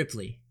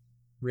 Ripley.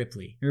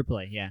 Ripley,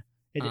 yeah.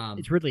 Um,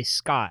 It's Ridley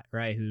Scott,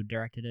 right? Who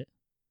directed it?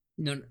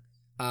 No,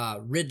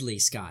 Ridley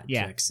Scott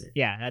directs it.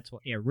 Yeah, that's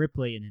what. Yeah,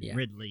 Ripley and then Yeah.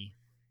 Ridley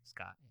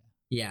Scott.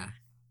 Yeah,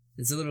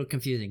 it's a little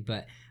confusing,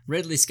 but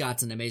Ridley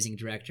Scott's an amazing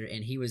director,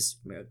 and he is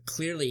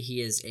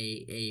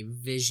a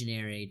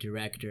visionary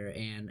director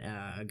and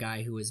a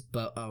guy who was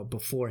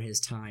before his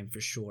time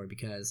for sure,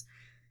 because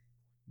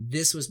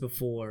this was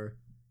before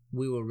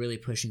we were really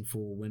pushing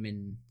for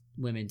women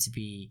to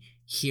be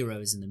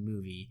heroes in the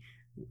movie.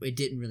 It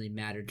didn't really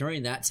matter.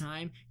 During that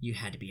time, you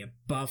had to be a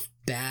buff,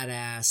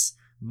 badass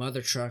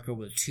mother trucker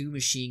with 2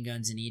 machine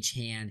guns in each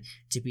hand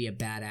to be a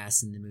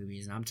badass in the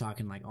movies. And I'm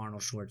talking like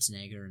Arnold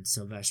Schwarzenegger and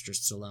Sylvester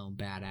Stallone,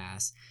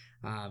 badass.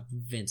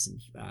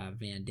 Vincent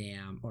Van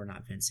Damme, or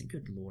not Vincent,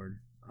 good lord.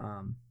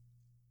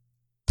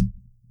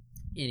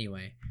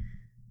 Anyway,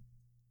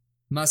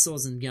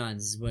 muscles and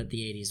guns is what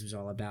the 80s was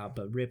all about,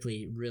 but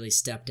Ripley really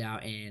stepped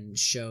out and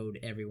showed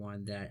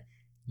everyone that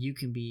you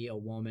can be a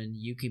woman,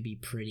 you can be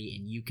pretty,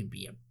 and you can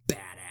be a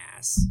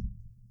badass.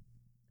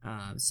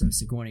 So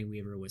Sigourney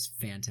Weaver was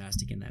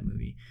fantastic in that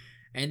movie.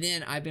 And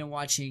then I've been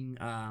watching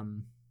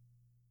ER,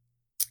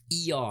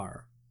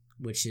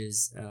 which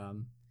is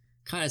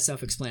kind of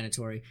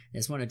self-explanatory.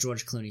 It's one of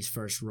George Clooney's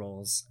first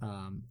roles,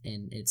 and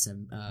it's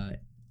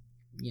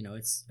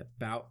it's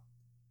about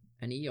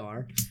an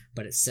ER,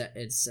 but it's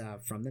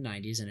from the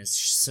 90s, and it's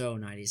so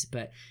 90s,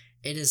 but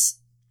it is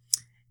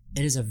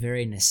a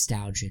very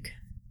nostalgic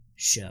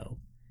show,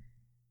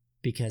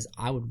 because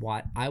I would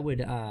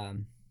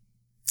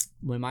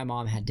when my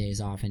mom had days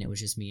off and it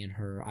was just me and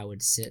her, I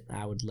would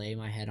lay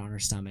my head on her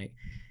stomach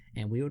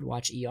and we would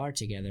watch ER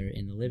together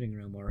in the living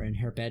room or in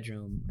her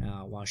bedroom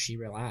while she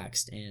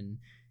relaxed. And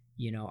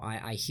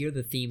I hear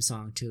the theme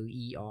song to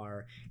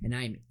ER and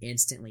I'm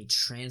instantly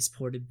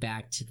transported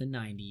back to the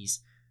 90s,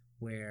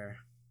 where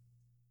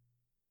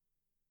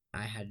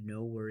I had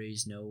no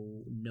worries,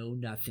 no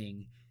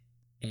nothing,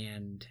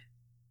 and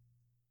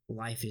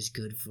life is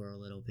good for a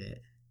little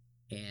bit.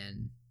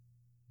 And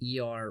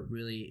ER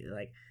really,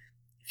 like,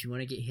 if you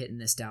want to get hit in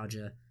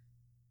nostalgia,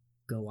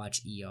 go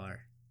watch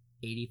ER.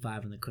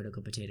 85 on the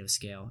critical potato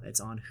scale. It's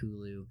on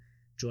Hulu.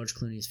 George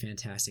Clooney is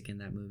fantastic in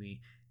that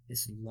movie.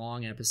 It's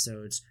long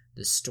episodes.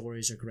 The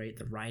stories are great.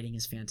 The writing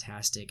is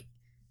fantastic.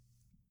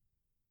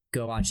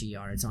 Go watch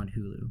ER. It's on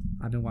Hulu.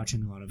 I've been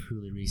watching a lot of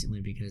Hulu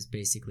recently because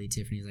basically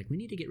Tiffany's like, we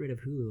need to get rid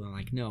of Hulu. I'm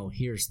like, no,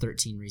 here's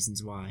 13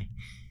 reasons why.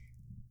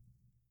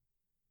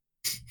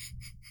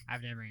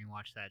 I've never even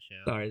watched that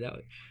show. Sorry,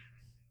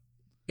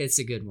 it's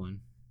a good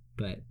one,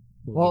 but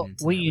well,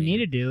 what you need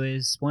to do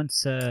is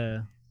once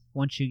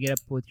you get up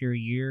with your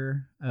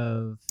year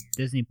of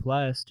Disney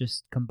Plus,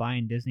 just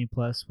combine Disney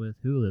Plus with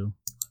Hulu.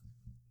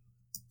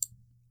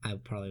 I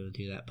probably would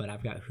do that, but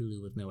I've got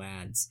Hulu with no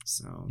ads,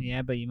 so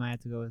yeah, but you might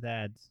have to go with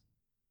ads.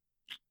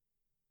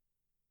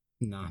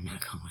 No, I'm not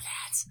going with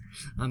ads.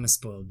 I'm a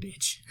spoiled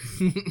bitch.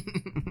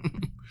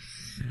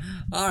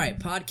 All right,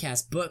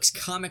 podcasts, books,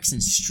 comics,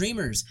 and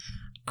streamers.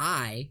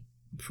 I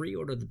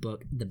pre-ordered the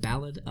book The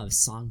Ballad of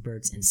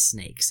Songbirds and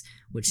Snakes,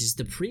 which is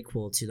the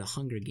prequel to the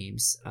Hunger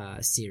Games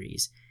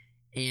series,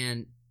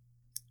 and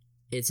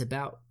it's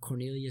about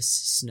Cornelius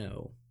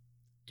Snow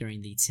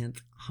during the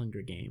 10th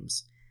Hunger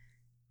Games.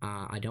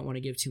 I don't want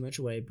to give too much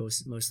away,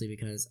 mostly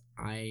because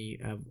I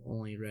have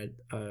only read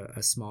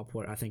a small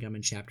part. I think I'm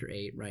in chapter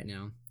 8 right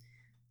now,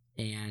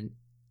 and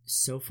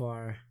so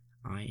far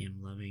I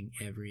am loving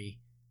every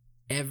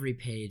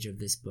page of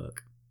this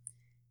book.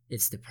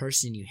 It's the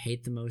person you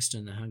hate the most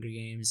in the Hunger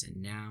Games, and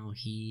now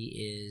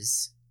he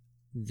is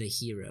the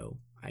hero,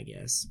 I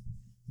guess.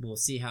 We'll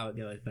see how it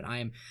goes, but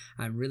I'm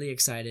really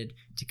excited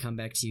to come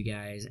back to you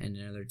guys in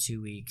another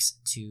 2 weeks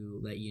to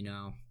let you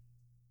know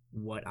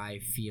what I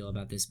feel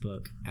about this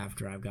book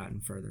after I've gotten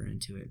further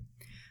into it.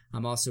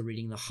 I'm also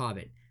reading The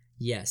Hobbit.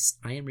 Yes,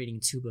 I am reading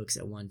 2 books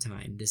at one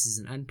time. This is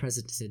an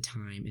unprecedented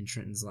time in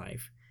Trenton's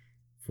life,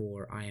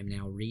 for I am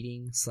now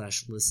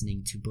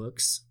reading/listening to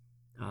books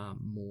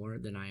more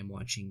than I am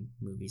watching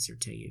movies or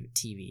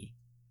TV.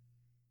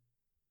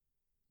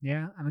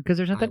 Yeah, I mean, because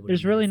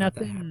there's really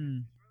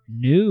nothing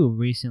new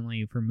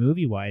recently for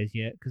movie-wise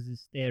yet,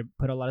 because they had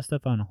put a lot of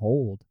stuff on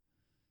hold.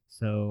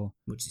 So,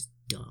 which is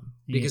dumb,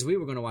 because we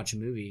were going to watch a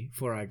movie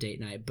for our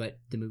date night, but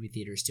the movie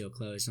theater is still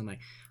closed. So I'm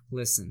like,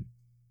 listen,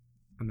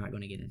 I'm not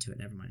going to get into it.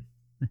 Never mind.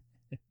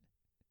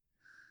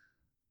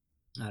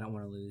 I don't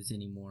want to lose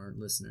any more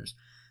listeners.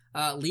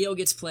 Leo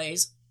Gets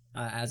Plays,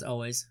 as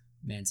always.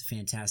 Man's a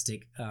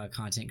fantastic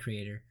content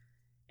creator.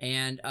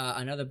 And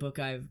another book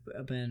I've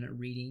been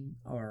reading,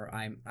 or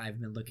I've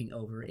been looking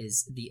over,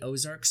 is The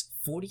Ozarks: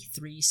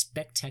 43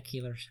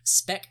 Spectacular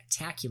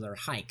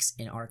Hikes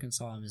in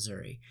Arkansas and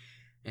Missouri.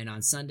 And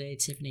on Sunday,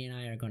 Tiffany and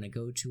I are going to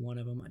go to one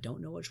of them. I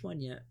don't know which one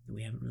yet.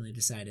 We haven't really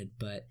decided,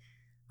 but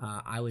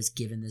I was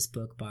given this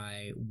book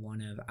by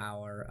one of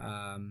our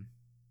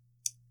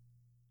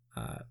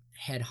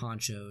head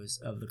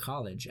honchos of the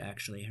college,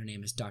 actually. Her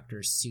name is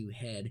Dr. Sue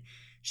Head.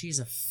 She's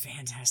a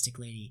fantastic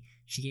lady.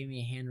 She gave me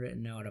a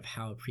handwritten note of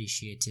how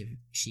appreciative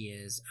she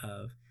is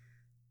of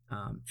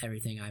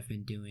everything I've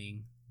been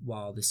doing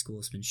while the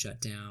school's been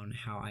shut down,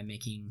 how I'm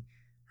making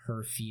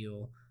her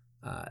feel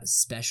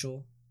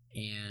special,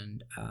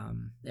 and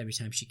every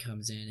time she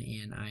comes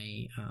in, and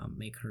I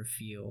make her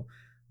feel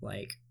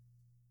like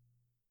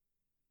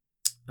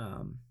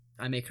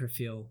I make her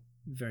feel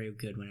very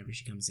good whenever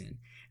she comes in.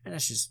 And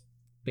that's just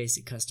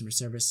basic customer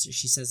service.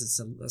 She says it's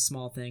a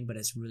small thing, but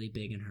it's really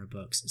big in her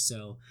books.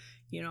 So,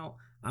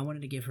 I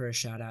wanted to give her a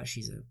shout out.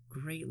 She's a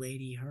great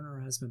lady, her and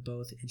her husband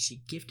both, and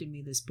she gifted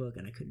me this book,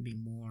 and I couldn't be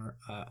more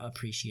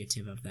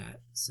appreciative of that.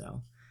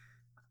 So,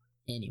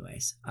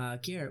 anyways,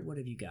 Garrett, what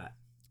have you got?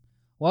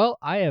 Well,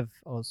 I'm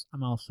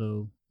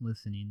also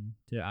listening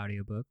to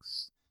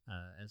audiobooks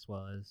as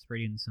well as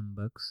reading some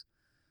books.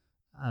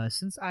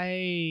 Since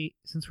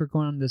we're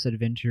going on this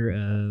adventure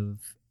of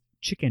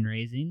chicken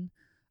raising,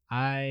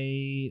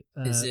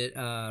 is it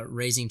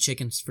Raising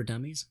Chickens for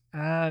Dummies?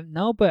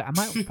 No, but I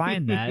might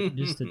find that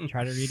just to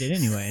try to read it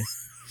anyways.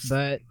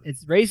 But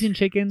it's Raising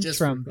Chickens Just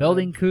from for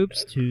Building fun.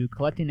 Coops to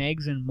Collecting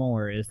Eggs and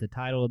More is the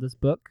title of this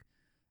book.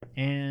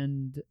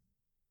 And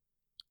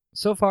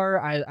so far,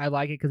 I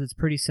like it because it's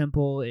pretty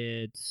simple.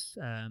 It's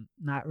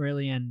not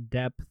really in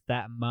depth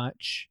that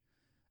much,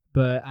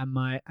 but I'm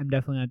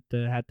definitely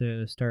have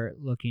to start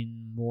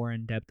looking more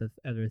in depth of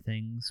other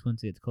things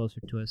once it gets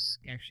closer to us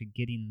actually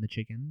getting the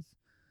chickens,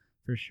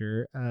 for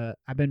sure.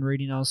 I've been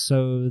reading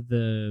also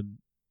the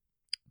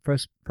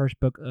first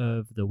book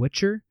of The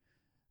Witcher,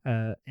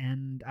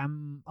 and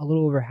I'm a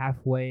little over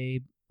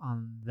halfway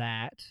on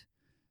that.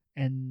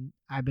 And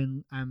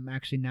I'm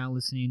actually now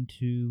listening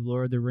to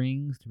Lord of the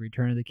Rings: The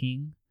Return of the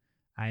King.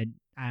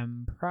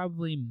 I'm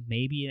probably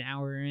maybe an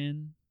hour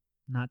in,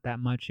 not that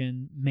much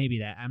in, maybe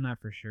that. I'm not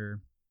for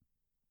sure.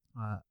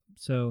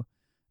 So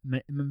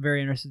I'm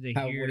very interested to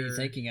hear. What are you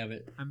thinking of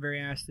it? I'm very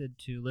interested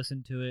to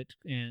listen to it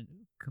and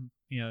kind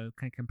of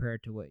compare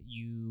it to what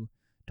you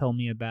told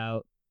me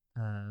about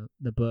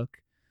the book.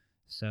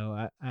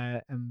 So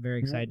I'm very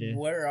excited.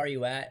 Where are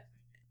you at?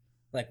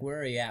 Where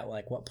are you at?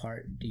 What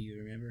part do you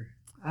remember?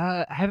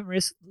 I haven't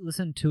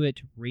listened to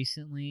it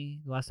recently.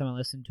 The last time I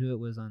listened to it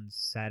was on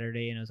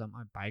Saturday, and it was on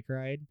my bike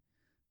ride.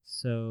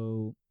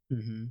 So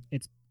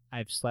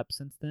I've slept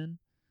since then.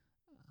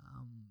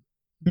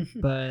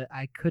 But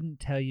I couldn't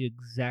tell you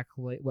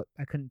exactly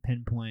I couldn't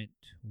pinpoint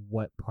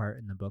what part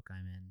in the book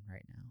I'm in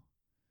right now.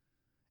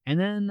 And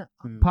then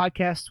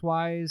podcast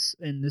wise,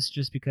 and this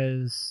just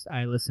because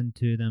I listened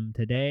to them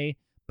today,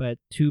 but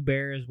Two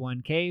Bears,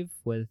 One Cave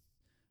with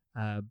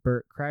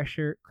Bert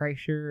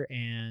Kreischer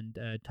and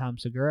Tom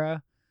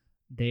Segura.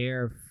 They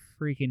are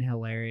freaking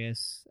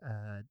hilarious.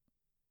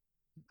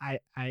 I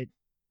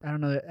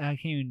don't know. I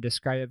can't even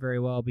describe it very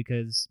well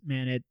because,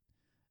 man,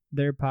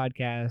 their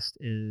podcast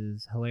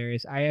is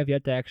hilarious. I have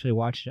yet to actually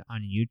watch it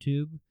on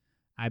YouTube.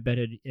 I bet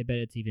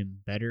it's even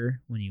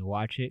better when you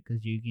watch it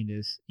because you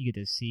get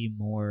to see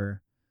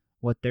more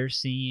what they're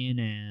seeing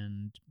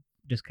and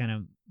just kind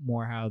of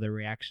more how the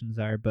reactions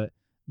are. But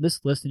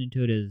listening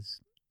to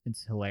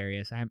it's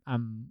hilarious.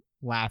 I'm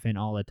laughing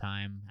all the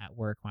time at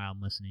work while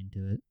I'm listening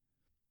to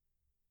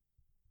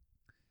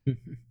it.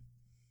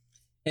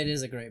 It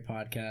is a great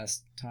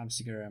podcast. Tom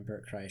Segura and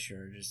Bert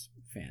Kreischer are just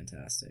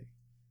fantastic.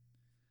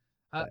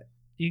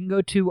 You can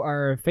go to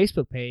our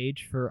Facebook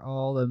page for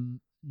all the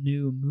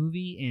new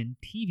movie and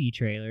TV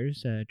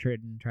trailers.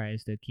 Trenton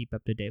tries to keep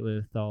up to date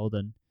with all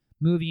the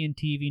movie and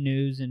TV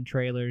news and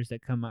trailers that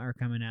are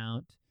coming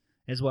out,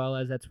 as well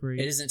as that's where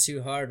it isn't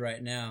too hard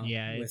right now.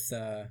 Yeah, with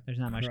there's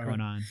not much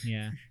going on.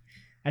 Yeah,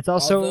 that's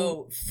also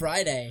although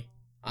Friday.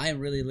 I am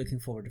really looking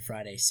forward to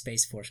Friday.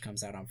 Space Force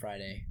comes out on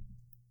Friday.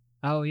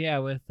 Oh yeah,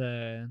 with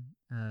Steve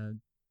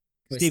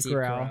Steve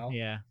Carell. Carell.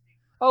 Yeah.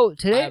 Oh,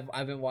 today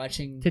I've been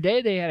watching.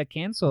 Today they had to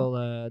cancel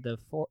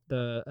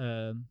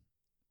the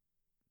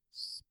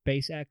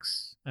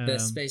SpaceX. The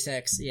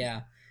SpaceX,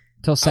 yeah.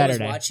 Till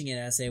Saturday. I was watching it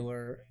as they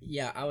were.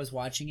 Yeah, I was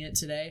watching it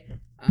today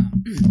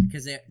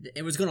because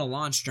it was going to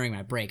launch during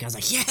my break. I was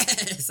like,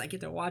 yes, I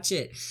get to watch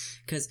it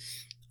because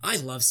I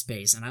love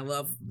space and I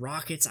love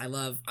rockets. I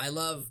love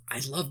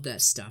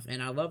that stuff,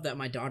 and I love that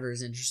my daughter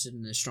is interested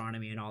in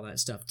astronomy and all that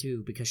stuff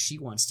too because she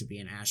wants to be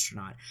an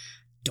astronaut.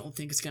 Don't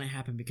think it's going to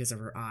happen because of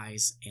her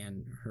eyes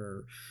and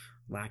her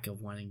lack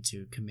of wanting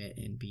to commit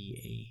and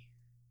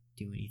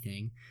do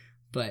anything.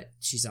 But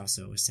she's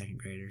also a second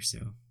grader, so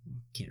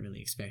can't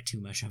really expect too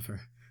much of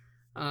her.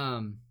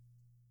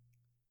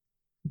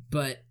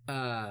 But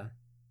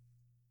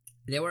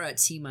they were at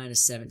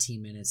T-minus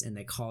 17 minutes, and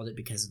they called it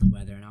because of the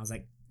weather. And I was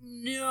like,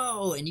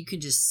 no! And you can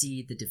just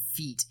see the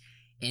defeat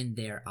in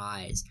their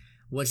eyes.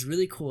 What's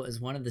really cool is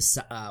one of the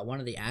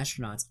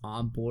astronauts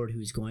on board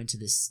who's going to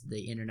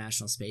the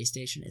International Space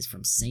Station is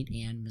from St.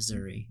 Anne,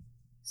 Missouri.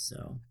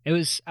 So I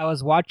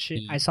was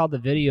watching. I saw the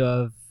video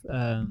of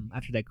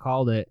after they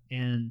called it,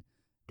 and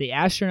the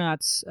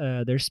astronauts,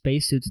 their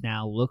spacesuits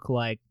now look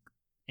like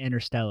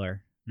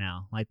Interstellar.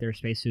 Now, like their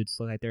spacesuits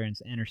look like they're in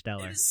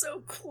Interstellar. It is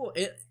so cool.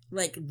 It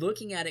like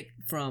looking at it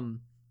from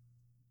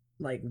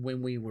like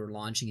when we were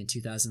launching in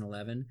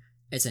 2011.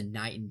 It's a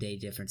night and day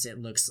difference.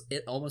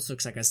 It almost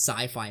looks like a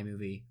sci-fi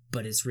movie,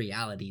 but it's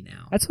reality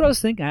now. That's what I was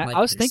thinking. Like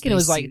I was thinking it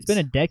was like it's been a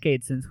spacesuits.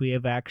 decade since we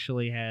have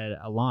actually had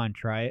a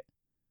launch, right?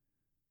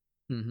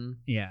 Mm-hmm.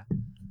 Yeah.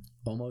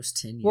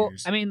 Almost 10 years. Well,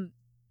 I mean,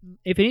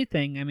 if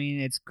anything, I mean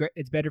it's great.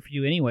 It's better for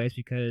you anyways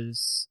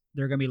because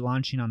they're going to be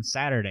launching on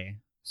Saturday,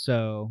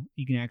 so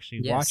you can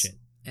actually watch it.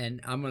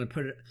 And I'm gonna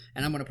put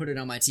it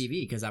on my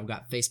TV because I've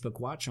got Facebook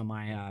Watch on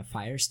my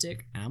Fire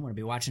Stick, and I'm gonna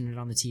be watching it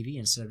on the TV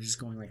instead of just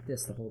going like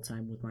this the whole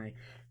time with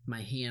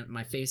my hand,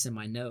 my face, and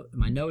my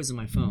nose and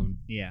my phone.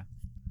 Yeah.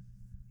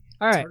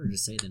 All It's right. harder to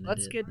say than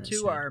Let's it is, get that to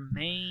shit. our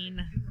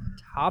main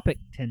topic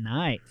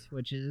tonight,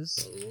 which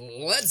is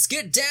Let's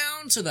get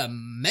down to the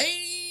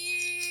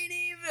main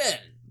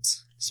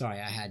event. Sorry,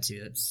 I had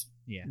to. That's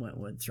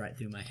went right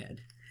through my head.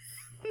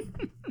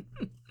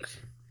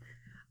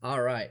 All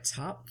right,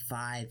 top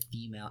 5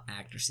 female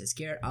actresses.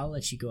 Garrett, I'll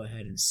let you go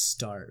ahead and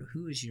start.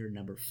 Who is your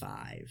number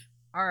 5?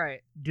 all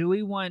right. Do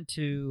we want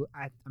to?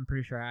 I'm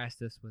pretty sure I asked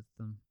this with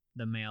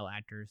the male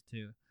actors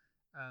too.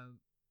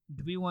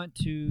 Do we want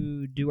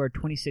to do our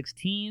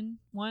 2016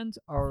 ones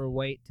or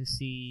wait to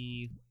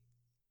see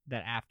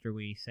that after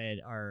we said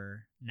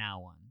our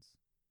now ones?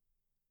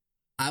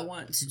 I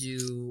want to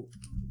do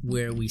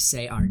where we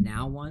say our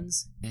now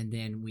ones, and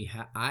then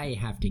I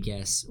have to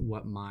guess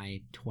what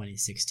my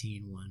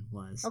 2016 one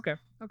was. Okay.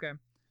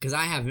 Because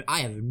I have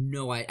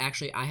no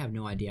actually I have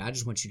no idea. I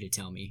just want you to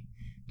tell me.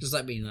 Just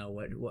let me know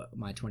what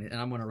my 20, and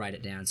I'm gonna write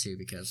it down too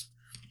because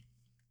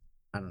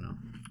I don't know.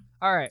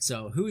 All right.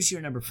 So who's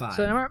your number 5?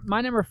 So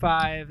my number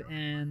 5,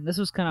 and this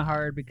was kind of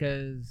hard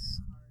because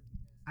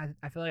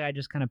I feel like I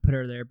just kind of put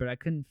her there, but I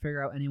couldn't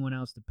figure out anyone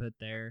else to put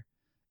there.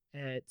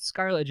 It's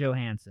Scarlett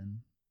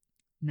Johansson.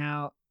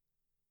 Now,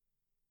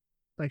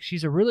 like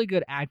she's a really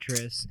good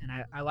actress, and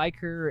I like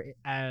her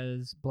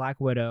as Black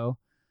Widow,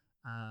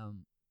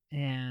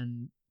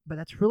 but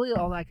that's really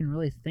all I can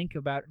really think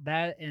about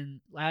that.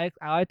 And I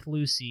liked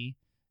Lucy.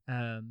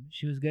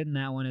 She was good in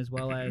that one as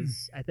well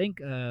as I think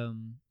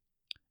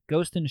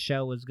Ghost in the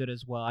Shell was good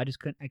as well. I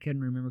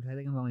couldn't remember because I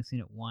think I've only seen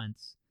it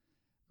once.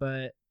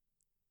 But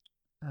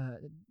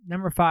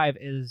number 5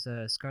 is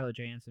Scarlett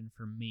Johansson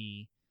for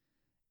me,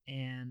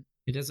 and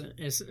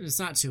It's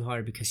not too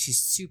hard because she's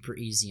super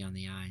easy on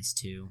the eyes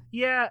too.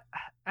 yeah,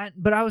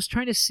 but I was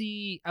trying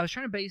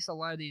to base a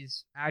lot of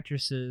these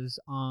actresses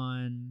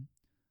on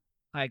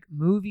like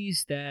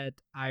movies that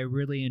I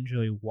really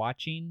enjoy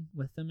watching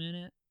with them in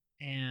it,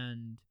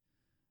 and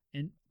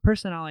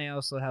personality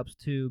also helps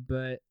too.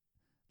 But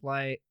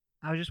like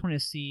I just want to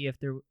see if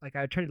they're like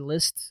I try to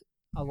list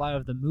a lot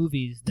of the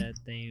movies that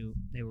they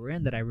were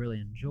in that I really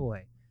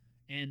enjoy,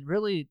 and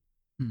really.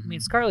 I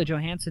mean, Scarlett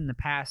Johansson in the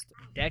past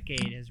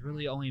decade has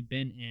really only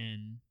been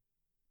in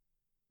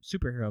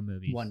superhero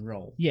movies. One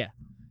role. Yeah.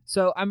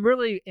 So I'm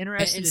really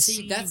interested And to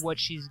see, see what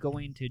she's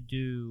going to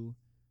do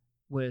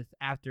with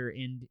after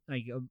ending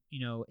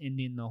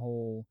the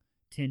whole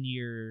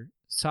 10-year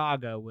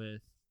saga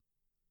with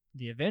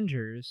the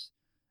Avengers.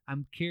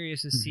 I'm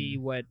curious to see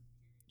what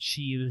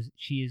she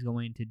is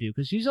going to do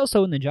because she's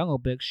also in the Jungle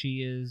Book.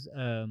 She is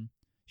not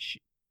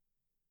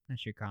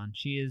Shere Khan.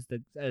 She is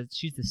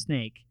she's the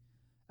snake.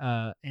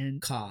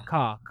 And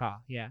Ka,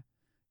 yeah.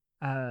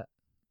 Or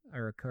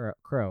a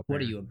crow.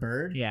 What are you, a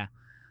bird? Yeah.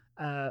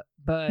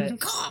 But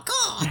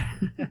Caw.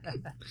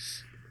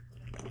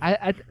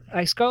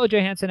 I Scarlett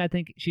Johansson. I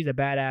think she's a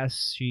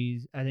badass.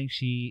 I think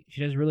she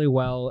does really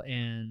well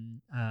in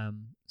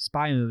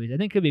spy movies. I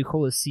think it'd be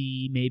cool to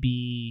see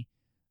maybe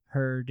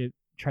her to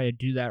try to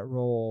do that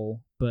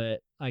role,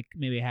 but like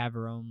maybe have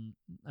her own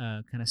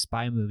kind of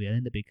spy movie. I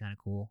think that'd be kind of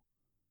cool.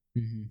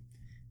 Mm-hmm.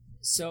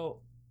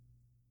 So,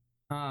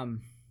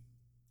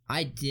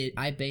 I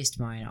based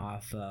mine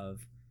off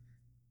of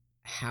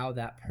how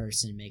that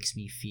person makes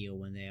me feel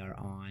when they are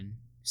on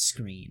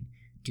screen.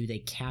 Do they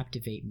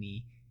captivate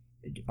me?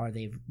 Are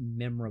they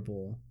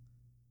memorable?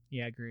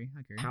 Yeah, I agree.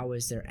 How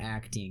is their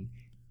acting?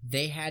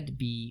 They had to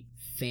be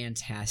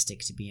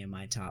fantastic to be in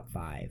my top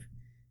 5.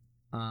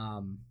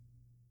 And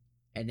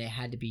they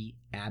had to be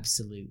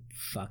absolute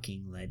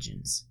fucking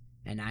legends.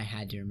 And I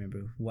had to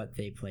remember what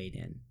they played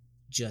in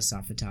just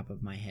off the top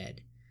of my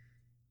head.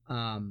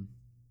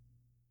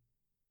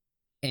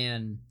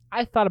 And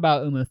I thought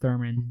about Uma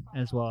Thurman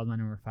as well as my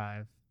number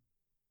 5.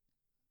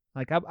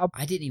 Like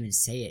I didn't even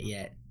say it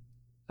yet.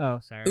 Oh,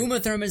 sorry. Uma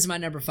Thurman is my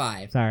number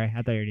 5. Sorry,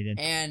 I thought you already did.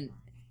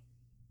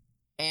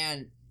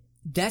 And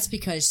that's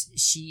because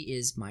she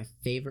is my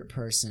favorite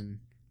person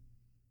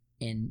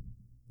and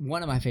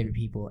one of my favorite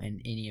people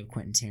in any of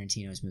Quentin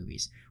Tarantino's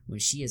movies. When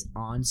she is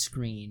on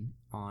screen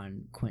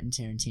on Quentin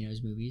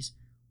Tarantino's movies,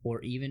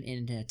 or even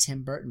in a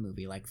Tim Burton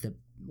movie like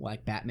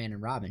Batman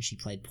and Robin. She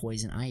played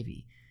Poison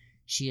Ivy.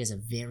 She is a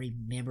very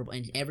memorable,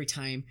 and every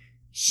time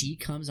she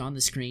comes on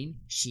the screen,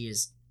 she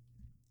is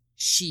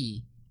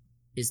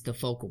the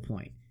focal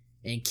point.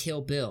 In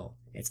Kill Bill,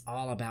 it's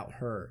all about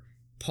her.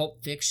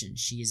 Pulp Fiction,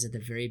 she is at the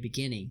very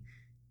beginning.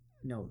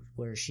 No,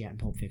 where is she at in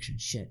Pulp Fiction?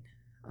 Shit.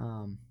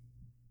 Oh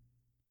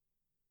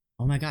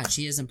my God,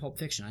 she is in Pulp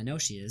Fiction. I know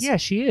she is. Yeah,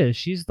 she is.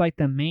 She's like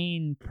the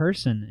main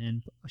person,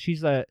 and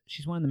she's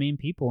one of the main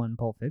people in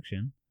Pulp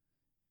Fiction.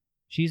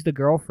 She's the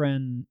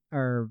girlfriend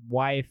or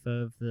wife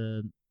of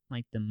the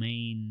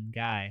main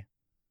guy.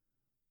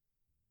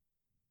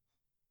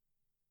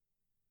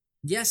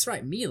 Yes,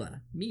 right.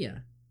 Mia.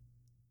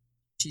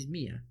 She's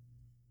Mia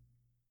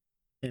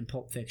in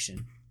Pulp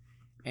Fiction,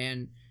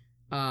 and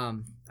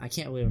I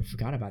can't believe I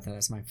forgot about that.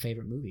 That's my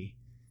favorite movie.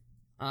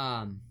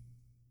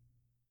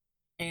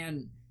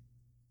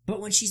 But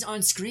when she's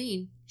on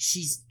screen,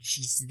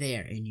 she's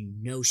there, and you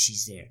know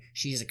she's there.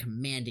 She has a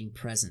commanding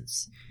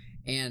presence.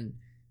 And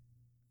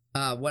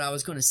what I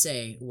was going to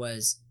say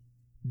was,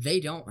 they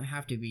don't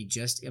have to be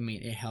just. I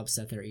mean, it helps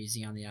that they're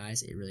easy on the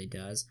eyes. It really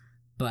does.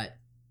 But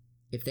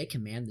if they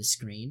command the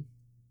screen,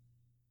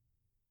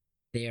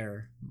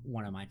 they're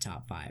one of my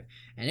top 5.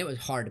 And it was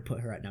hard to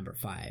put her at number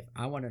 5.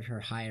 I wanted her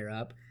higher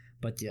up,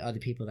 but the other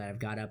people that I've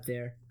got up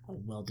there are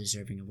well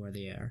deserving of where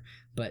they are.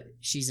 But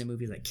she's in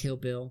movies like Kill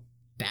Bill,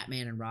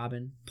 Batman and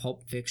Robin,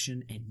 Pulp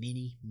Fiction, and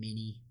many,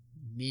 many,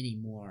 many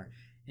more.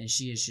 And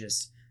she is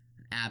just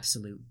an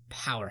absolute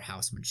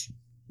powerhouse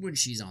when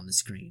she's on the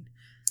screen.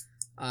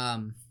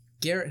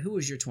 Garrett, who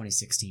was your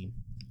 2016?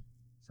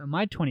 So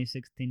my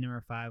 2016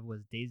 number 5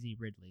 was Daisy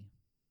Ridley.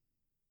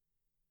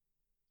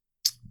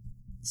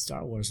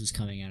 Star Wars was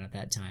coming out at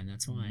that time.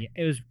 That's why. Yeah,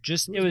 it was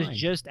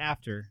just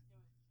after,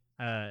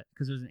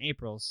 because it was in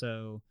April.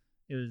 So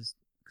it was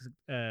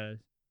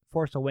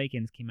Force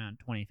Awakens came out in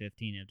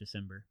 2015 of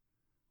December.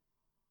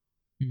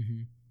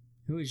 Mm-hmm.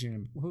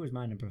 Who was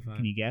my number 5?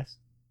 Can you guess?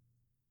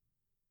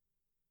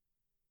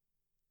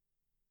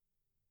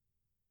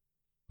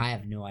 I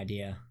have no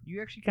idea.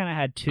 You actually kind of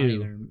had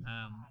two.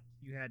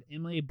 You had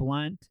Emily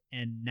Blunt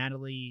and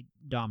Natalie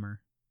Dahmer.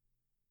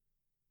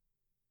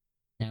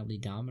 Natalie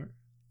Dahmer?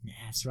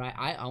 That's right.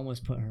 I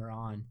almost put her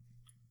on.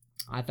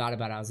 I thought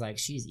about it. I was like,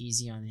 she's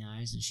easy on the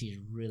eyes, and she's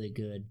really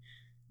good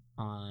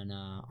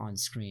on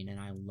screen, and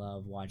I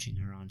love watching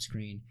her on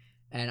screen.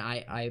 And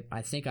I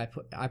think I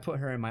put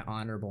her in my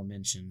honorable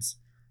mentions.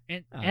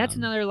 And that's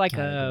another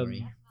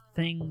category.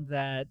 Thing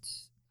that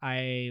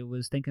I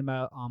was thinking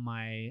about on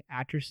my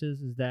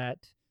actresses is that,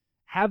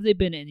 have they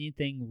been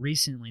anything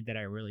recently that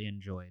I really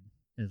enjoyed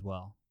as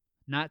well?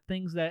 Not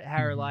things that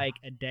are like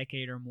a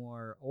decade or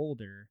more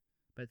older,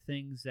 but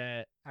things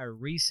that are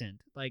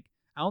recent. Like,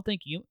 I don't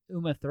think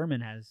Uma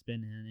Thurman has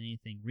been in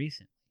anything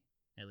recently,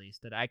 at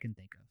least that I can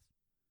think of.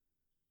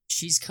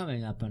 She's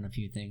coming up on a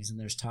few things, and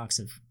there's talks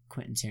of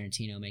Quentin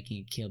Tarantino making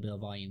a Kill Bill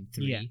Volume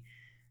 3. Yeah.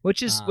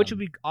 Which would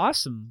be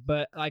awesome,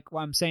 but like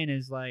what I'm saying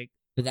is like,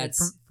 but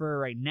that's for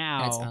right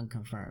now. That's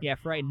unconfirmed. Yeah,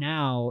 for right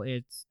now,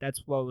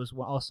 that's what was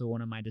also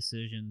one of my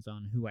decisions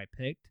on who I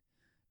picked,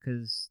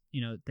 because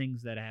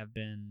things that have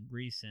been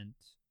recent,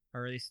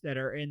 or at least that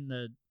are in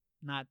the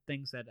not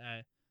things that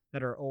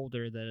are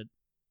older that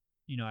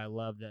I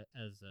love that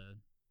as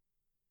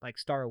like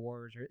Star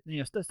Wars or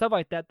stuff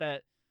like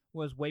that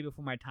was way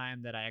before my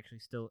time that I actually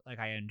still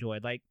I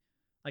enjoyed, like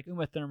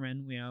Uma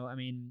Thurman. I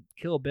mean,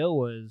 Kill Bill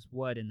was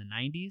what, in the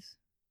 90s,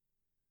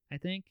 I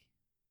think.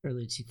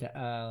 Early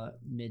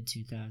mid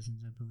 2000s,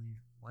 I believe.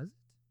 Was it?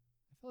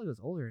 I feel like it was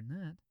older than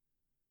that.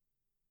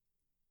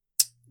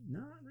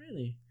 Not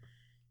really.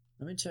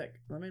 Let me check.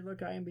 Let me look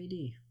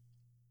IMDb.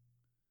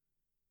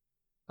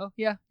 Oh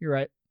yeah, you're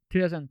right.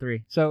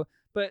 2003. So,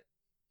 but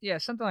yeah,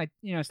 something like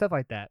stuff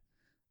like that.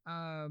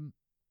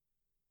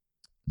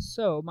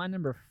 So my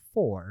number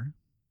 4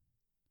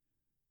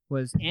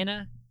 was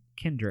Anna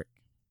Kendrick,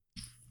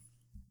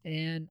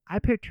 and I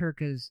picked her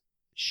because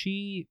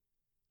she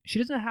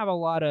doesn't have a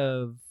lot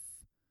of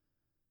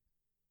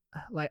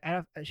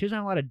she doesn't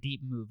have a lot of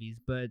deep movies,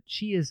 but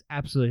she is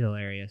absolutely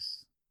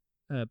hilarious.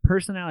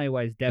 Personality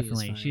wise,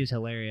 definitely she is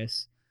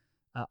hilarious,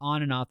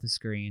 on and off the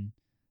screen.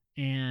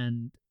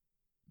 And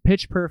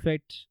Pitch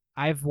Perfect,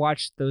 I've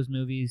watched those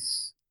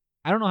movies.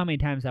 I don't know how many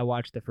times I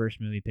watched the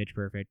first movie, Pitch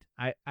Perfect.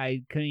 I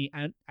can't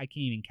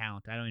even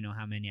count. I don't even know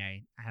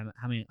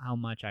how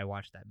much I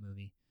watched that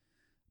movie.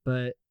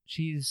 But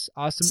she's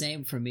awesome.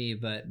 Same for me,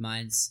 but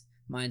mine's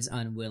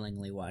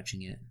unwillingly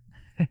watching it.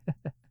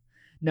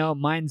 No,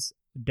 mine's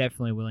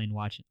definitely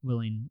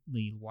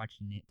willingly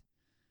watching it.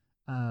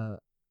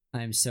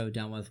 I'm so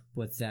done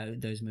with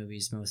those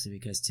movies, mostly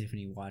because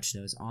Tiffany watched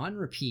those on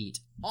repeat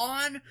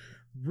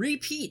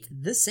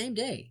the same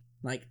day.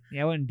 Like,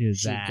 yeah, I wouldn't do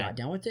she that. She got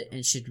done with it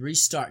and she'd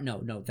restart. No,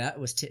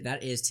 that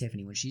is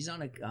Tiffany. When she's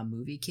on a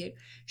movie kick,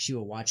 she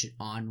will watch it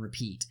on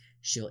repeat.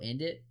 She'll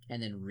end it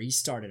and then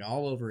restart it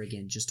all over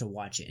again just to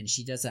watch it. And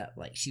she does that,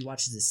 like, she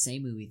watches the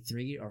same movie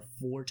 3 or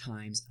 4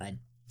 times a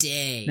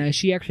day. No, it's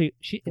For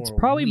a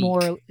probably week.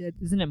 more,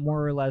 isn't it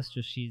more or less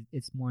just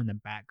it's more in the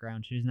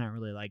background. She's not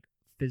really like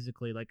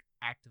physically like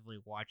actively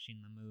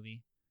watching the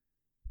movie.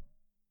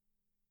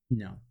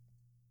 No.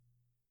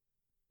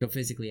 She'll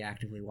physically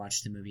actively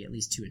watch the movie at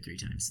least 2 or 3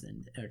 times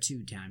or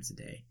 2 times a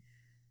day.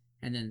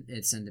 And then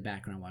it's in the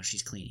background while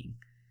she's cleaning.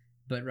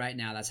 But right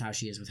now, that's how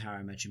she is with How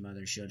I Met Your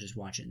Mother. She'll just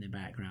watch it in the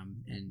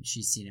background, and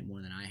she's seen it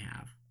more than I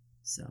have.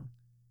 So,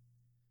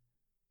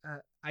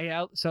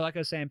 So like I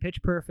was saying,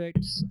 Pitch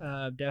Perfect,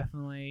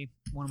 definitely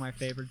one of my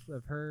favorites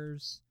of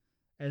hers,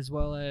 as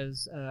well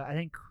as I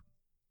think,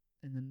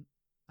 and then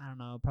I don't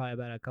know, probably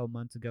about a couple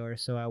months ago or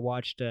so, I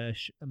watched a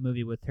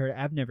movie with her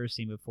I've never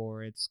seen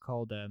before. It's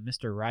called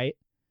Mr. Right,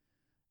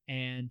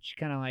 and she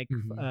kind of like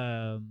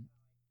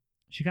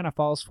she kind of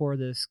falls for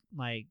this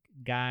like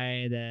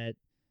guy that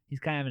he's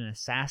kind of an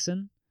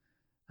assassin.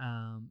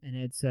 And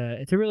it's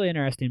a really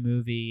interesting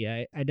movie.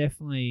 I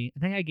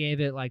think I gave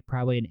it like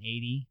probably an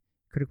 80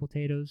 critical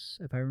potatoes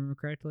if I remember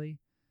correctly,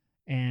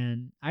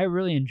 and I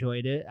really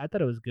enjoyed it. I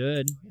thought it was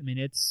good. I mean,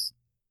 it's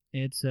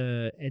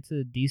a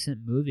decent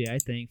movie, I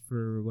think,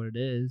 for what it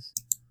is.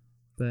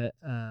 But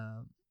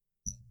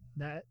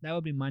that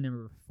would be my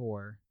number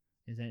 4.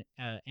 Is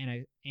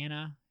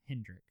Anna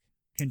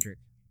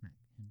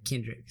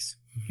Kendricks.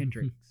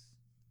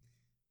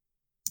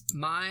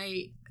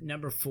 My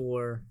number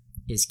 4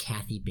 is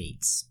Kathy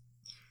Bates.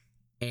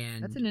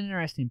 And that's an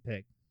interesting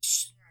pick.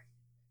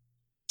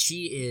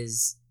 She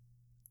is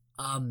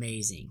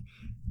amazing.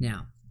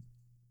 Now,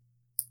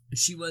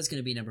 she was going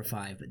to be number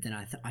 5, but then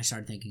I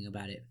started thinking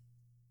about it.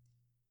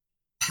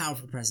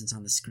 Powerful presence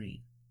on the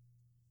screen.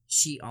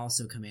 She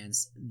also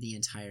commands the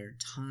entire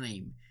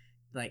time.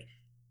 Like,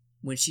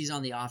 when she's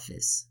on The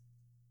Office,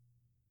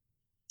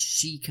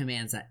 she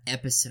commands that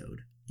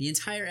episode. The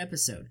entire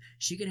episode.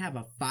 She could have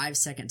a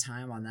 5-second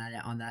time on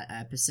that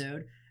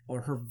episode,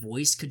 or her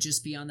voice could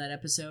just be on that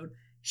episode.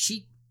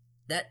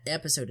 That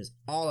episode is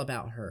all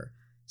about her.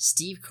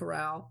 Steve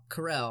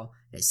Carell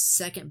is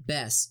second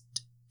best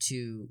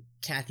to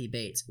Kathy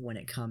Bates when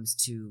it comes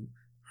to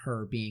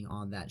her being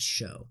on that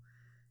show.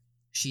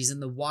 She's in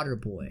The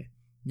Waterboy.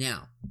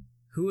 Now,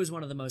 who is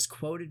one of the most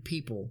quoted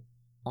people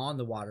on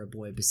The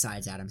Waterboy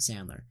besides Adam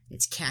Sandler?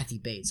 It's Kathy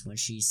Bates when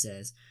she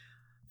says,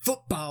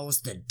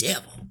 "Football's the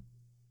devil."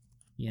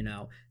 You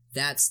know,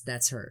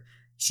 that's her.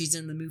 She's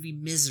in the movie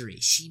Misery.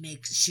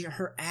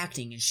 Her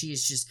acting, and she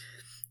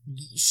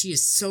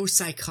is so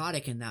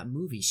psychotic in that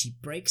movie. She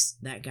breaks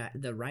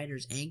the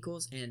writer's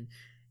ankles, and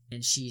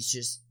she's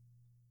just,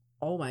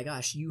 oh my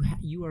gosh,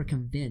 you are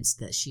convinced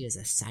that she is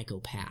a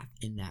psychopath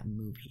in that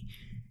movie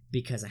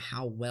because of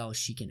how well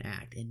she can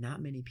act. And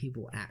not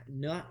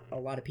a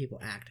lot of people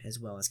act as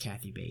well as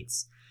Kathy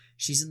Bates.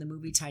 She's in the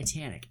movie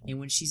Titanic, and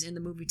when she's in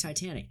the movie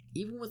Titanic,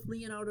 even with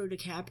Leonardo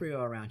DiCaprio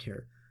around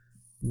her,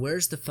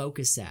 where's the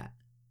focus at?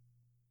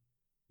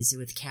 Is it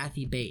with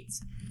Kathy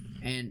Bates?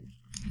 And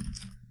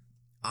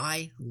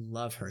I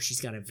love her. She's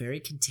got a very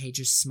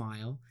contagious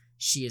smile.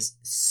 She is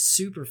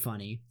super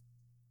funny.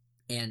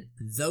 And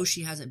though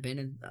she hasn't been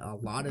in a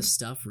lot of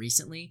stuff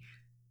recently,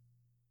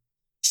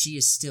 she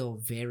is still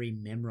very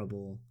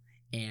memorable.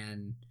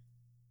 And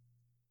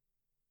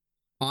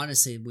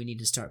honestly, we need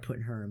to start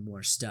putting her in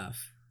more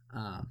stuff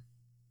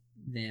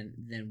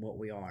than what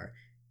we are,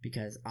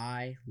 because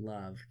I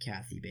love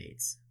Kathy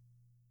Bates.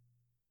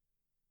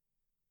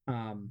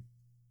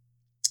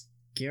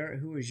 Garrett,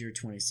 who was your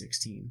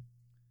 2016?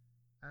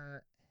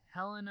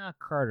 Helena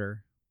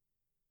Carter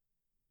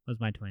was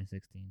my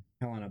 2016.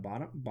 Helena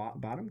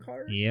Bottom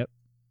Carter? Yep.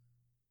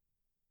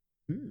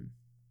 I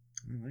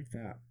like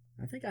that.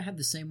 I think I had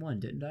the same one,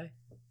 didn't I?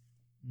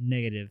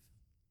 Negative.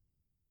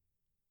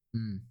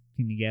 Can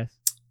you guess?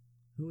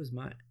 Who was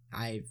my...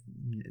 I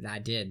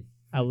did.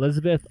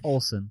 Elizabeth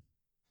Olsen.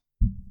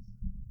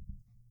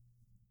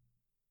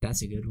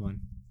 That's a good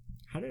one.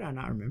 How did I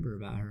not remember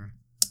about her?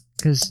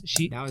 Because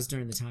that was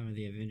during the time of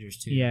the Avengers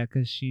too. Yeah,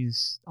 because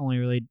she's only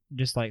really,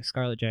 just like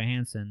Scarlett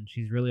Johansson,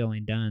 she's really only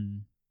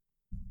done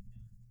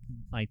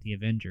like the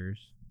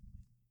Avengers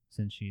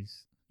since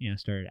she's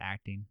started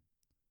acting.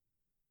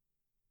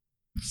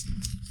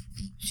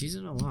 She's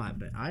in a lot,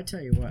 but I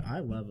tell you what, I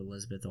love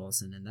Elizabeth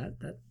Olsen, and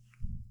that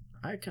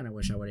I kind of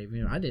wish I would have.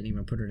 I didn't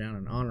even put her down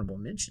in honorable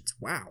mentions.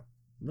 Wow,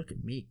 look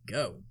at me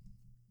go.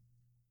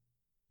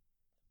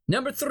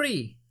 Number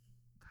 3.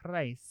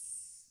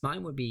 Christ.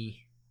 Mine would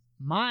be.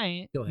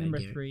 My Go ahead, number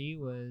Garrett. 3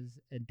 was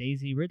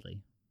Daisy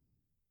Ridley.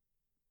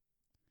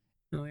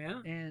 Oh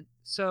yeah. And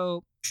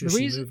so Sure, the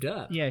she reason, moved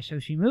up. yeah, so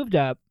she moved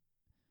up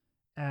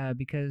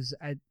because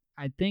I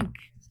think,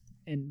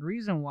 and the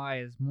reason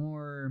why is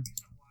more,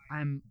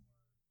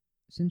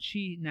 since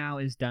she now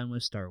is done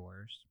with Star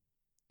Wars,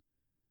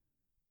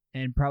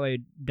 and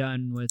probably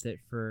done with it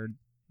for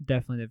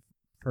definitely the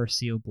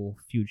foreseeable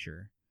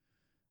future.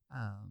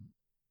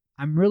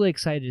 I'm really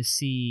excited to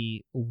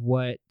see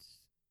what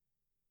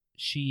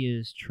she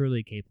is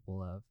truly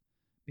capable of,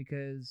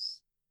 because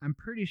I'm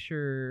pretty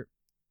sure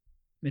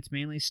it's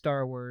mainly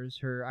Star Wars.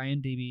 Her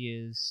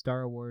IMDb is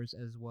Star Wars,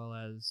 as well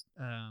as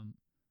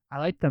I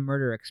like The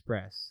Murder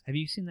Express. Have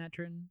you seen that,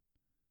 Trenton?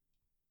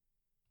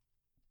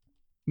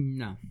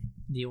 No.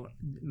 The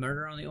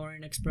Murder on the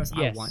Orient Express?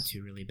 Yes. I want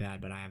to really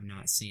bad, but I have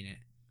not seen it.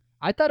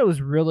 I thought it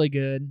was really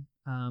good.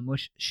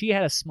 Which she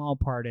had a small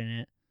part in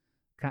it,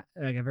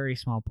 like a very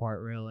small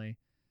part, really.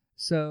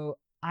 So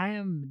I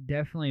am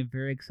definitely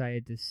very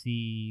excited to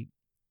see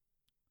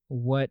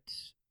what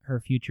her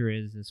future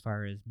is as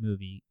far as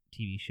movies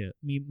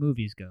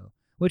go.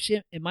 Which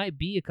it might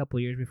be a couple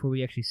years before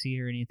we actually see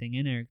her anything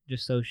in there,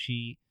 just so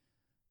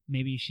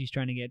maybe she's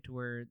trying to get to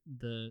where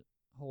the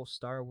whole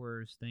Star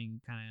Wars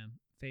thing kind of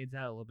fades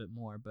out a little bit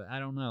more. But I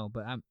don't know.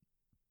 But I'm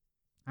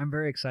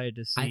very excited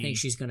to see. I think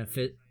she's gonna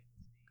fit.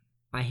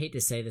 I hate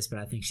to say this, but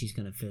I think she's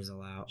gonna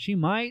fizzle out. She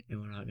might. And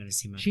we're not gonna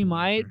see much. She more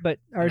might, of her.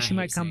 or And she I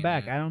might hate come saying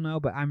back. that. I don't know,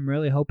 but I'm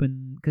really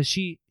hoping because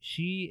she's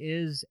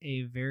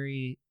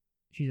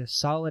a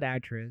solid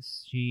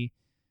actress.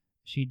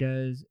 She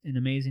does an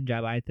amazing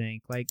job, I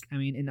think. Like, I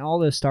mean, in all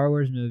the Star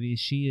Wars movies,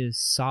 she is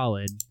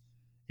solid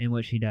in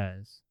what she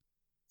does,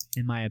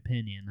 in my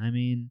opinion. I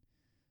mean,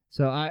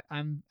 so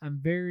I'm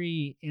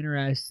very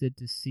interested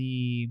to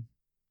see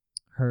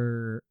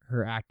her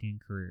acting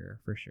career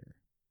for sure,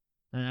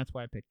 and that's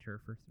why I picked her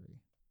for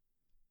 3.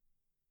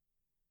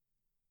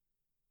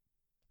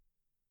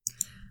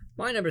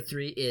 My number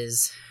 3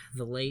 is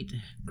the late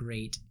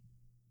great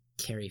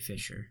Carrie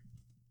Fisher.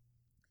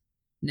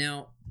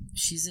 Now,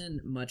 she's in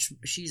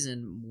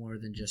more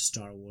than just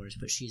Star Wars,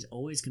 but she's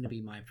always going to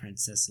be my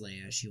Princess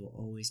Leia. She will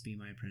always be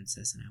my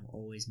princess, and I will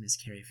always miss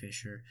Carrie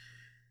Fisher.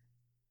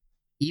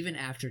 Even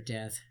after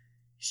death,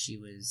 she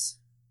was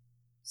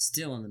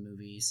still in the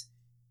movies.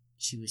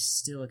 She was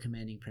still a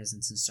commanding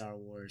presence in Star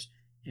Wars,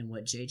 and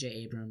what J.J.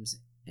 Abrams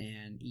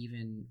and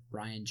even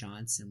Rian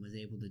Johnson was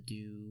able to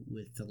do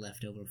with the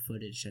leftover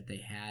footage that they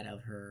had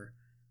of her.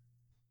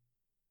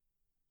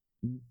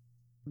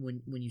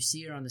 When you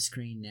see her on the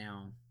screen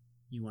now,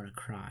 you want to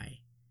cry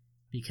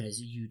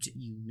because you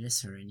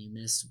miss her and you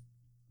miss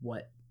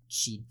what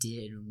she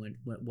did and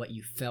what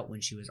you felt when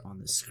she was on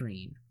the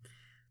screen.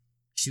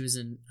 She was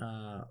in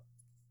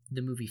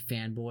the movie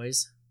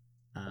Fanboys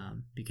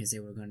because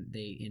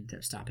they ended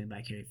up stopping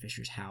by Carrie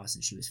Fisher's house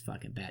and she was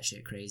fucking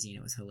batshit crazy and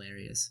it was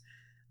hilarious.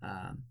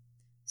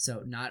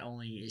 So not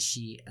only is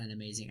she an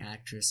amazing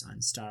actress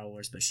on Star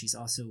Wars, but she's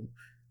also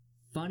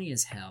funny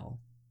as hell.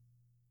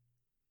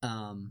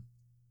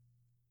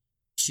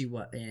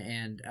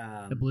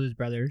 The Blues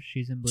Brothers.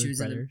 She's in Blues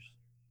Brothers.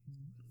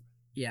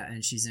 Yeah,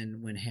 and she's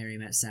in When Harry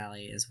Met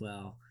Sally as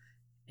well.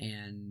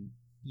 And,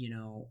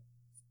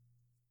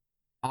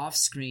 off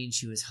screen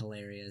she was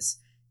hilarious.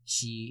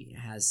 She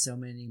has so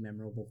many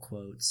memorable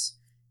quotes.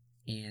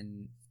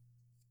 And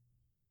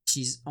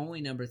she's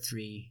only number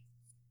 3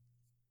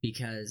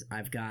 because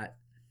I've got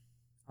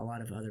a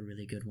lot of other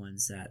really good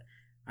ones that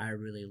I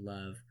really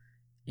love.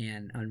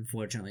 And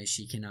unfortunately,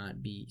 she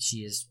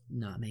is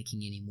not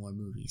making any more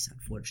movies,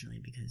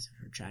 unfortunately, because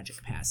of her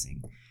tragic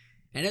passing.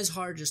 And it's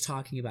hard just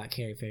talking about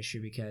Carrie Fisher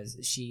because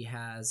she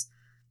has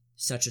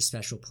such a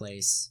special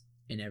place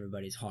in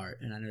everybody's heart.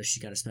 And I know she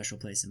got a special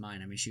place in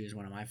mine. I mean, she was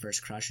one of my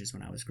first crushes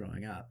when I was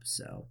growing up.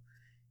 So,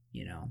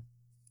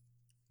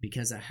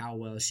 because of how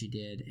well she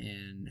did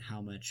and how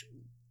much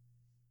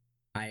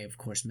I, of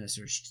course, miss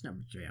her, she's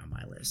number 3 on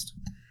my list.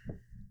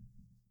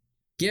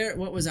 Garrett,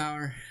 what was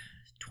our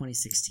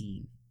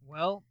 2016?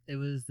 Well, it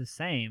was the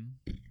same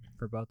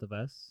for both of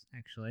us,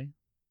 actually.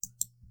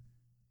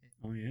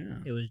 Oh, yeah.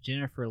 It was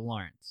Jennifer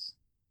Lawrence.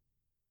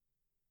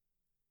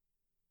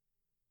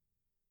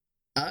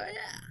 Oh,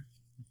 yeah.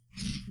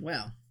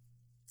 Well,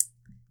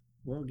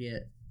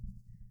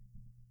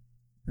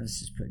 let's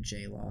just put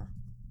J-Law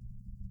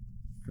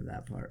for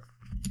that part.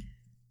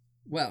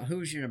 Well, who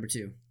was your number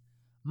 2?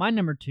 My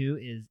number 2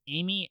 is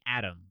Amy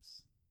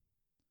Adams.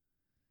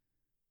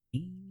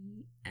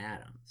 Amy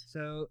Adams.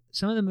 So,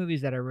 some of the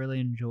movies that I really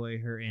enjoy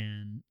her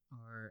in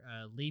are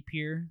Leap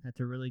Year. That's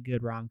a really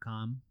good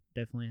rom-com.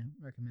 Definitely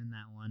recommend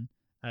that one.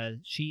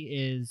 She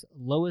is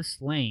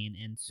Lois Lane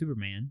in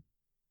Superman,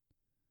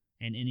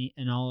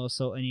 and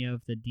also any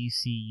of the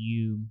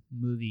DCU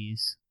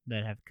movies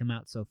that have come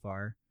out so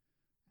far.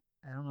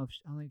 I don't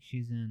think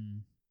she's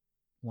in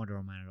Wonder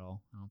Woman at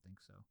all. I don't think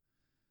so.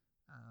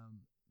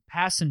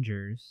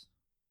 Passengers,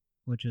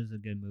 which is a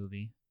good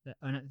movie.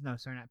 Not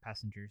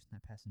Passengers.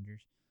 Not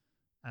Passengers.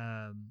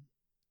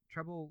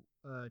 Trouble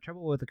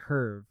with a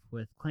Curve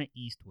with Clint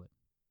Eastwood.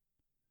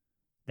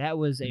 That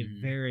was a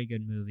very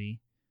good movie.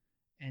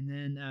 And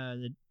then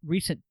the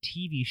recent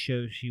TV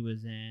show she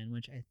was in,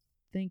 which I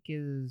think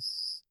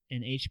is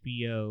an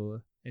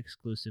HBO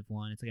exclusive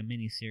one. It's like a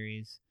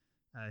miniseries,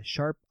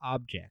 Sharp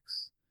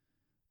Objects.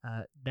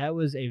 That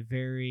was a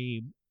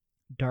very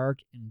dark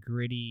and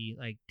gritty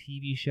like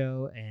TV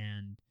show,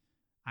 and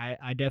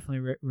I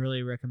definitely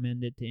really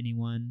recommend it to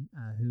anyone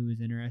who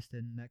is interested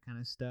in that kind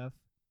of stuff.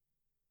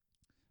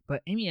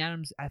 But Amy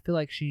Adams, I feel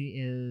like she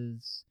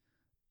is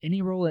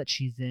any role that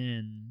she's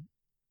in,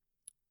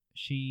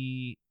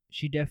 she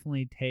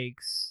definitely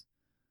takes.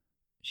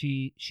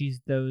 She's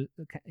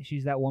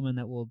that woman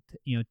that will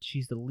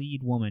she's the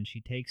lead woman.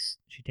 She takes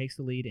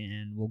the lead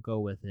and will go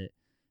with it.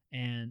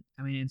 And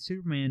I mean, in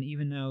Superman,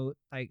 even though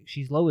like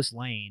she's Lois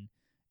Lane,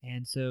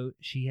 and so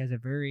she has a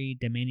very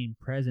demanding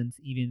presence,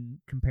 even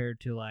compared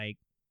to like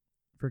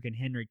freaking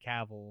Henry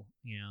Cavill,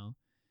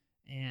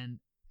 And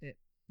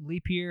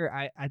Leap Year,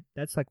 I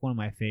that's like one of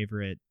my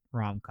favorite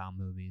rom-com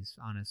movies,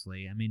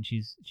 honestly. I mean,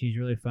 she's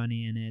really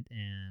funny in it,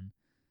 and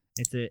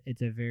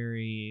it's a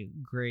very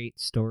great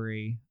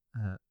story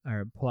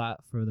or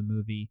plot for the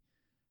movie.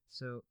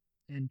 So,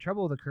 and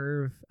Trouble with the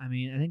Curve, I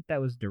mean, I think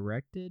that was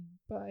directed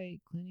by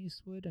Clint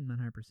Eastwood. I'm not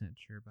 100%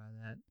 sure about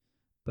that,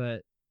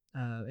 but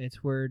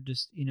it's where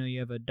just you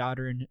have a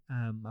daughter and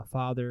a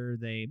father.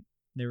 They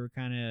were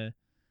kind of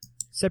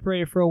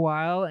separated for a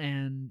while,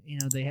 and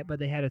they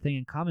had a thing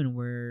in common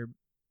where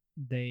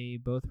they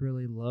both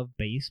really love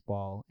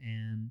baseball,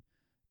 and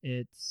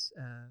it's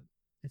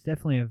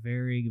definitely a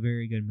very,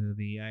 very good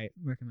movie. I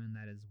recommend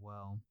that as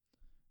well.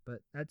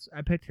 But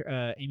I picked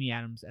Amy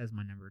Adams as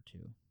my number 2.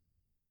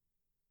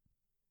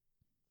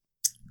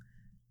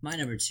 My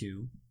number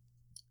 2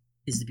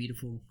 is the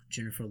beautiful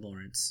Jennifer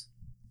Lawrence,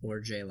 or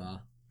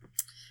J-Law.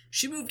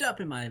 She moved up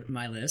in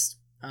my list,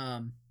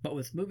 but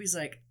with movies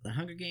like The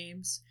Hunger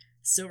Games,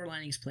 Silver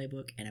Linings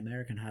Playbook, and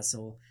American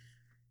Hustle,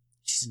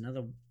 she's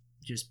another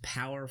just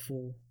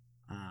powerful,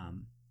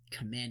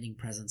 commanding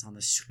presence on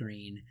the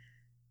screen.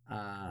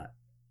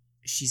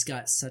 She's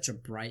got such a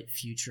bright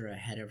future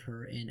ahead of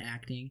her in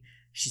acting.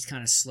 She's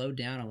kind of slowed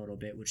down a little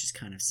bit, which is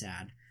kind of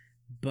sad.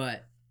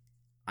 But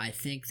I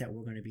think that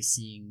we're going to be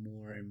seeing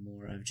more and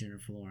more of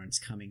Jennifer Lawrence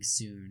coming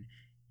soon.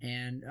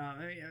 And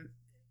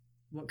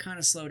what kind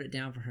of slowed it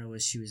down for her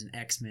was she was in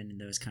X-Men, and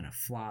those kind of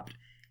flopped.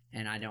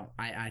 And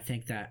I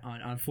think that,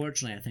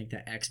 unfortunately, I think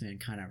that X-Men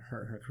kind of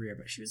hurt her career.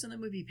 But she was in the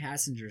movie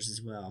Passengers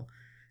as well.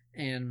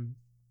 And,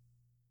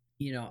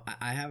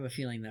 I have a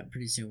feeling that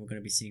pretty soon we're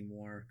going to be seeing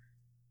more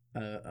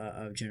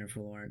of Jennifer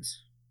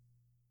Lawrence.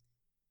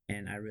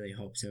 And I really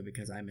hope so,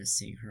 because I miss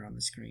seeing her on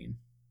the screen.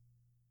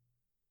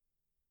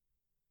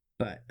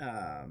 But,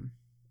 hang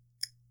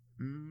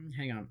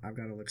on. I've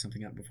got to look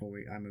something up before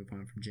I move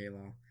on from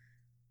J-Law.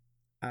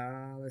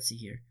 Let's see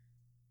here.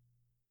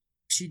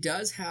 She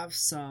does have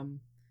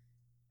some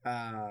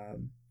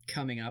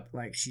coming up.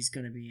 Like, she's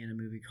going to be in a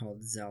movie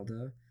called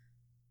Zelda.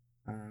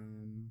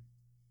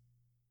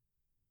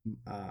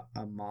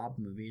 A mob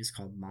movie is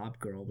called Mob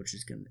Girl, which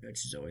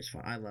is always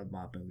fun. I love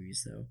mob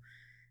movies, though.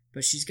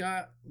 But she's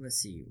got, let's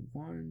see,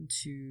 1,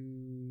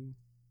 2,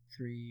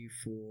 3,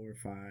 4,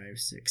 5,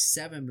 6,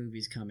 7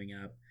 movies coming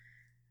up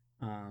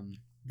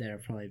that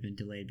have probably been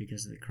delayed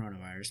because of the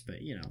coronavirus. But,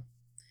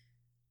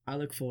 I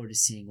look forward to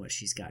seeing what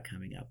she's got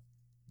coming up.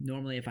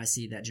 Normally, if I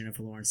see that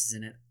Jennifer Lawrence is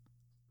in it,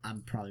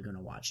 I'm probably going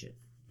to watch it.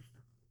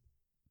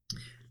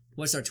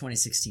 What's our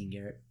 2016,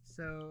 Garrett?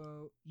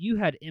 So you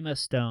had Emma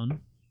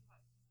Stone,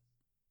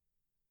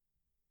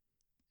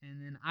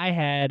 and then I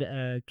had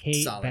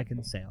Kate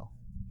Beckinsale.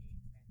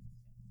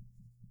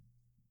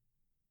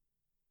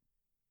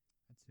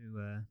 That's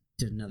who.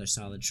 Did another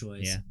solid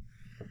choice. Yeah,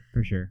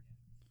 for sure.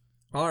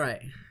 All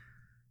right,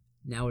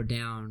 now we're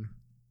down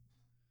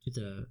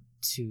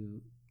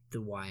to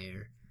the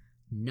wire.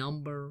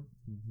 Number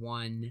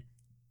 1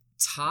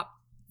 top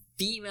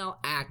female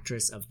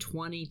actress of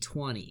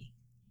 2020.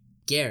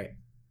 Garrett.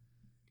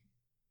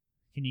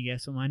 Can you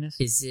guess what mine is?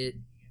 Is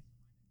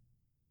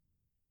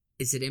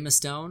it Emma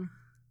Stone?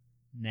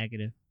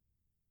 Negative.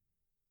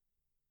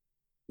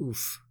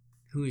 Oof.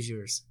 Who is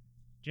yours?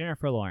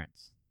 Jennifer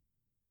Lawrence.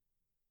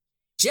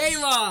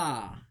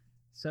 J-Law!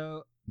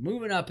 So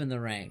moving up in the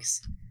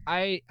ranks.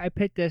 I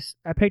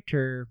picked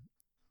her, of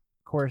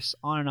course,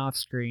 on and off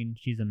screen.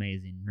 She's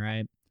amazing,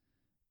 right?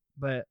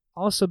 But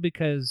also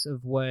because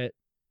of what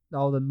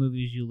all the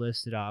movies you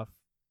listed off,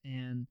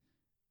 and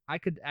I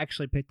could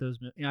actually pick those.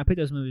 I picked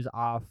those movies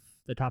off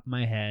the top of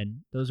my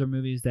head. Those are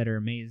movies that are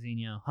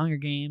amazing. Hunger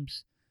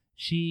Games.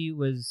 She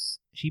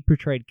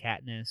portrayed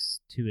Katniss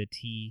to a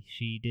T.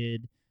 She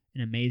did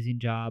an amazing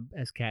job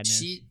as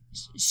Katniss.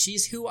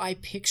 She's who I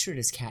pictured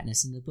as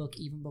Katniss in the book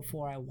even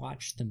before I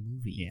watched the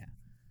movie. Yeah.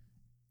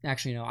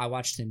 Actually, no, I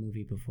watched the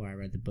movie before I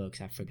read the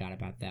books. I forgot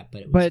about that,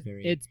 but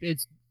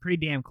it's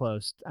pretty damn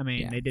close. I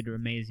mean, They did an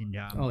amazing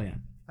job. Oh yeah.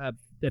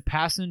 The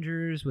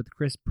Passengers with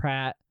Chris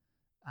Pratt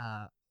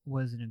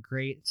was a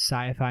great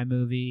sci-fi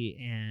movie,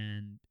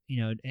 and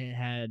it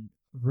had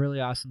really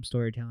awesome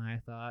storytelling, I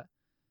thought.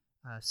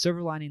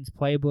 Silver Linings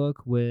Playbook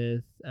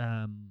with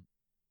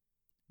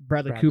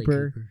Bradley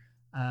Cooper.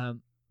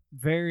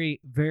 Very,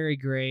 very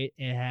great.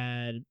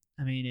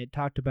 It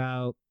talked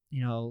about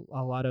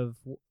a lot of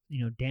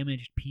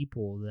damaged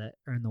people that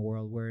are in the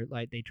world, where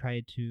like they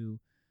try to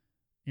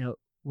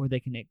where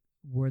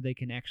they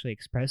can actually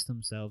express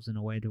themselves in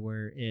a way to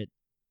where it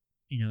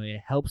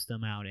helps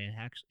them out,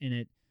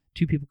 and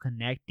two people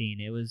connecting.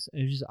 It was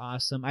just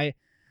awesome. I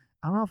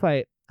don't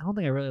think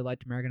I really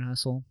liked American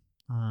Hustle.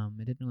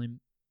 It didn't really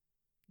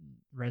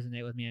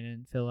resonate with me. I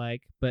didn't feel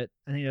like, but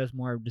I think it was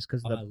more just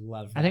because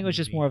I think it was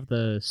just more of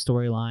the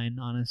storyline,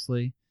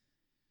 honestly.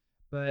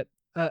 But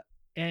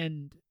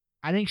and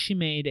I think she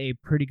made a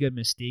pretty good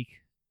Mystique,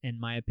 in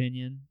my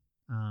opinion.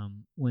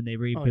 When they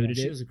rebooted it,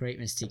 she was a great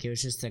Mystique. It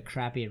was just the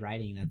crappy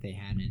writing that they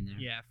had in there.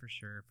 Yeah, for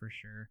sure.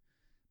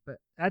 But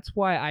that's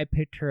why I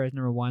picked her as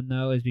number 1,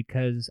 though, is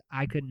because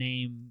I could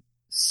name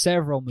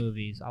several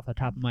movies off the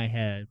top of my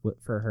head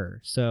for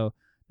her. So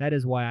that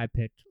is why I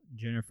picked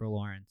Jennifer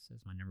Lawrence as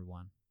my number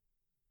 1.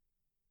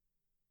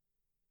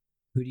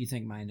 Who do you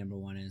think my number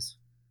 1 is?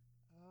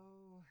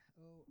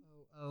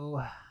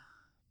 Oh.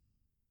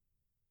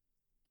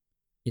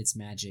 It's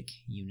magic,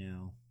 you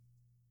know.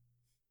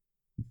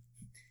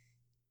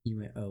 You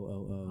went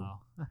Oh.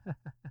 I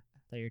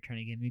thought you were trying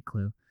to give me a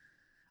clue.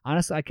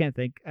 Honestly, I can't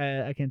think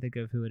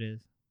of who it is.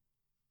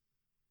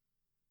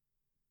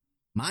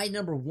 My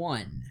number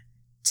 1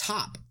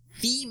 top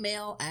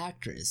female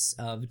actress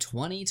of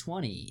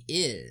 2020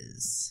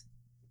 is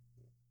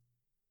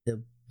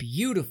the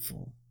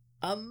beautiful,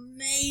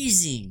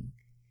 amazing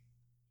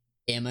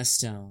Emma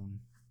Stone.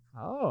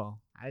 Oh,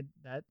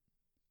 that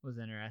was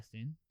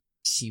interesting.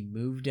 She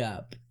moved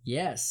up.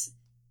 Yes.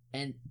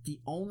 And the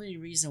only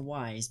reason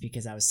why is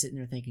because I was sitting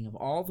there thinking of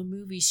all the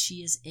movies she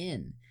is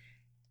in.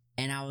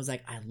 And I was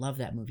like, I love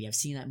that movie. I've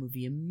seen that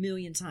movie a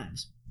million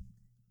times.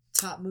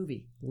 Top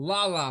movie,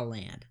 La La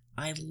Land.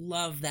 I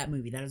love that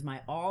movie. That is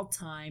my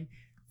all-time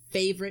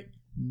favorite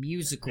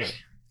musical.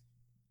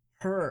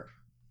 Her,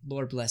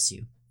 Lord bless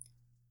you.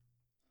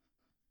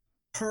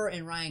 Her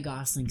and Ryan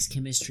Gosling's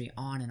chemistry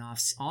on and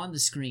off on the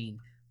screen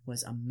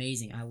was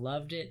amazing. I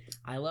loved it.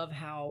 I love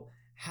how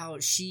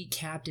she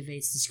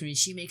captivates the screen.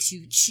 She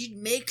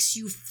makes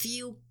you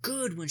feel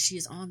good when she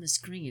is on the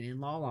screen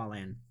in La La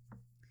Land.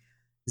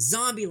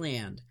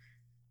 Zombieland,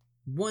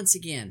 once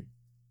again,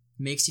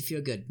 makes you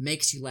feel good,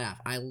 makes you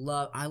laugh. I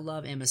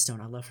love Emma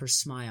Stone. I love her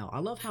smile. I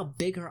love how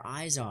big her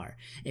eyes are.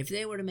 If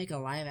they were to make a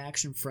live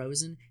action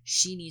Frozen,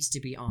 she needs to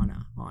be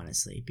Anna,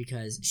 honestly,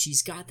 because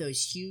she's got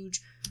those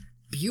huge,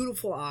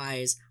 beautiful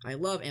eyes. I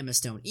love Emma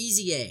Stone.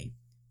 Easy A,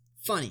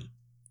 funny,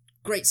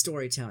 great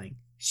storytelling.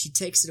 She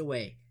takes it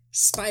away.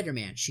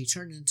 Spider-Man, she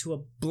turns into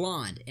a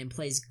blonde and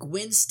plays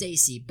Gwen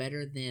Stacy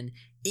better than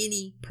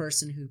any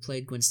person who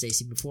played Gwen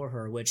Stacy before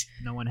her, which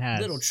no one has.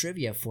 Little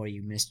trivia for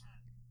you, Miss.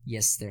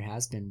 Yes, there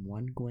has been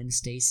one Gwen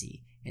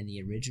Stacy in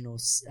the original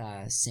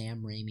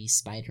Sam Raimi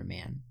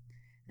Spider-Man.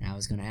 And I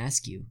was going to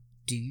ask you,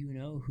 do you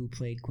know who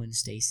played Gwen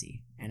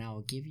Stacy? And I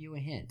will give you a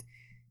hint.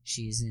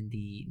 She's in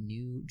the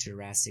new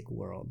Jurassic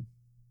World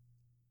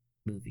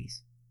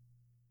movies.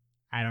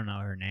 I don't know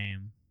her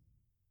name.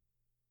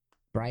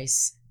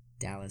 Bryce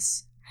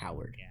Dallas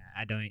Howard. Yeah,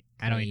 I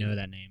don't know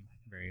that name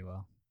very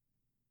well.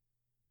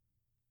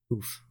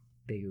 Oof.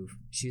 Big oof.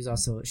 She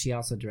also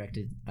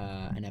directed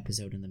an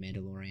episode in The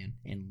Mandalorian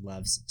and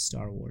loves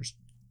Star Wars.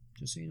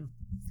 Just so you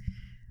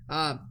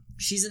know.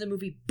 She's in the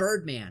movie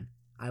Birdman.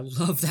 I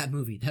love that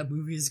movie. That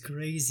movie is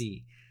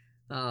crazy.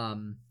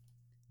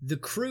 The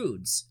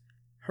Croods.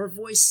 Her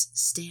voice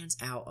stands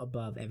out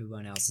above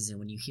everyone else's, and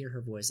when you hear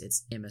her voice,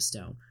 it's Emma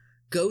Stone.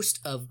 Ghost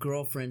of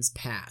Girlfriend's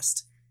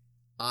Past.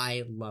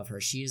 I love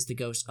her. She is the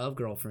ghost of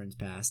Girlfriend's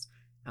Past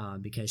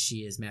because she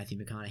is Matthew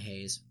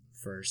McConaughey's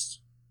first.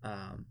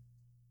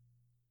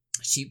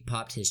 She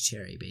popped his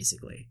cherry,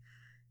 basically.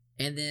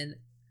 And then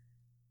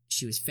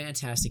she was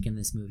fantastic in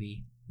this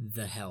movie,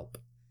 The Help.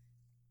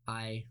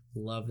 I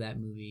love that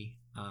movie.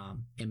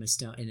 Emma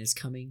Stone, and it's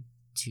coming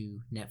to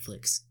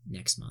Netflix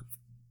next month.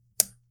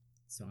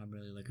 So I'm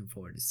really looking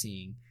forward to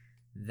seeing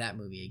that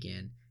movie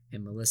again.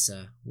 And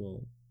Melissa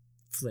will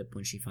flip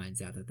when she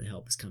finds out that The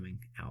Help is coming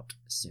out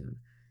soon.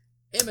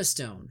 Emma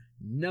Stone,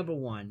 number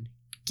 1.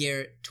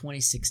 Garrett,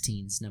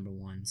 2016's number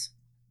 1s.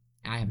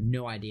 I have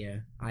no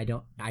idea. I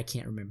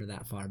can't remember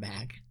that far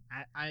back.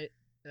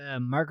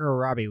 Margot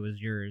Robbie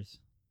was yours.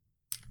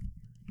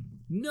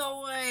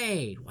 No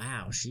way!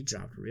 Wow, she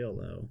dropped real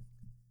low.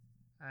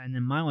 And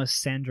then mine was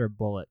Sandra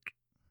Bullock.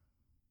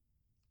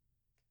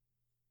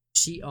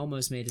 She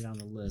almost made it on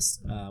the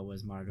list,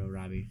 was Margot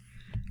Robbie.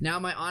 Now,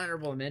 my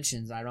honorable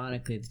mentions,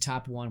 ironically, the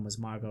top 1 was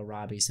Margot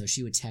Robbie, so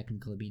she would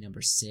technically be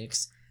number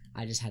 6.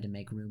 I just had to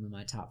make room in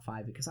my top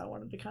 5 because I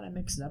wanted to kind of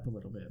mix it up a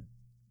little bit.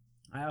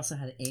 I also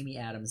had Amy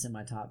Adams in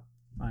my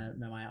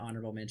my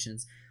honorable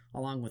mentions,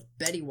 along with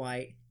Betty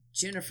White,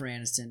 Jennifer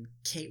Aniston,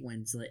 Kate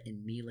Winslet,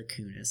 and Mila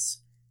Kunis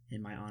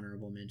in my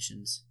honorable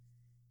mentions.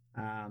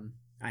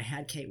 I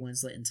had Kate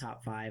Winslet in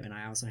top 5, and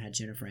I also had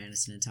Jennifer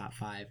Aniston in top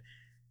 5.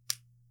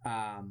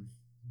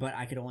 But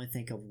I could only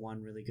think of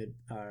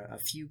a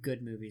few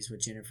good movies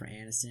with Jennifer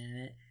Aniston in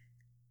it.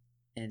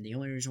 And the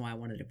only reason why I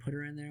wanted to put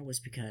her in there was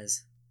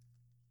because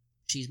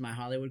she's my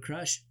Hollywood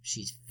crush.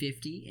 She's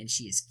 50 and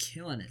she is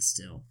killing it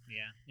still.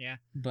 Yeah.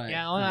 But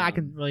yeah, all I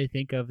can really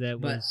think of that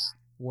was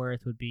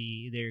worth would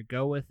be either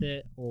Go With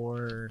It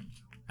or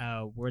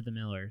We're the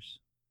Millers.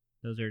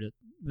 Those are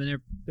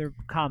they're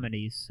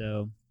comedies,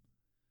 so.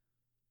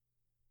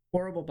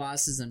 Horrible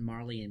Bosses and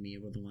Marley and Me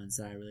were the ones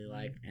that I really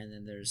liked, and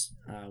then there's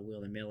Will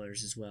the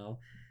Millers as well.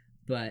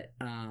 But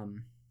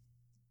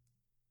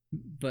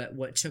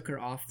what took her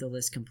off the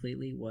list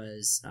completely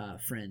was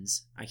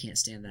Friends. I can't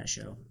stand that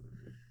show.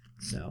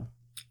 So,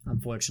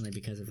 unfortunately,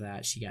 because of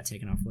that, she got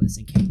taken off the list.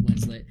 And Kate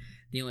Winslet,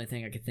 the only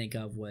thing I could think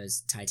of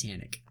was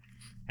Titanic.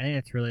 I think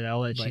that's really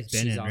all that she's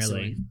been in,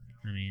 really.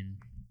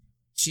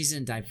 She's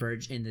in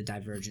the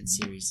Divergent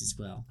series as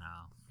well.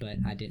 Oh. but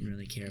I didn't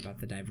really care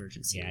about the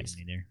Divergent series. Yeah, I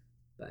didn't either.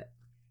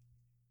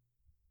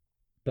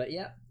 But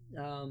yeah,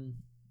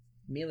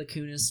 Mila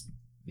Kunis,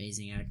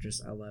 amazing actress.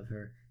 I love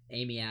her.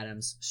 Amy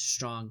Adams,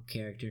 strong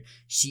character.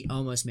 She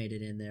almost made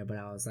it in there, but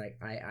I was like,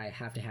 I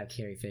have to have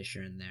Carrie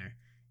Fisher in there,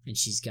 and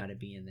she's got to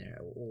be in there,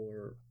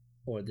 or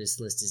this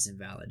list is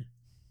invalid.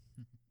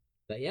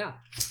 But yeah,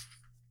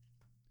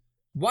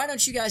 why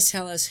don't you guys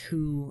tell us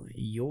who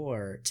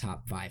your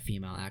top 5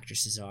 female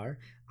actresses are?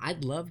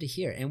 I'd love to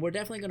hear, and we're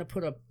definitely going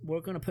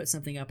to put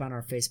something up on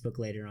our Facebook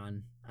later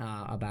on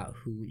about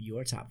who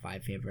your top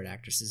 5 favorite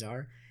actresses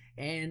are.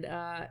 And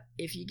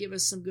if you give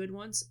us some good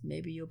ones,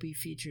 maybe you'll be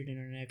featured in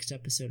our next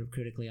episode of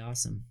Critically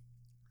Awesome.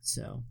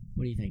 So,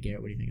 what do you think,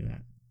 Garrett? What do you think of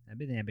that? I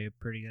think that'd be a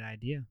pretty good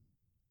idea.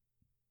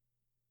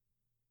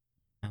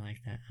 I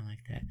like that.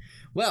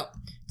 Well,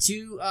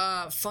 to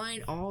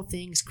find all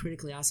things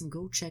Critically Awesome,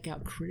 go check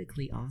out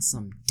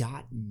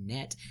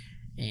criticallyawesome.net.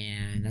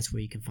 And that's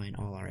where you can find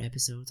all our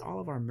episodes, all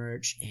of our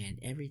merch, and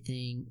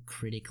everything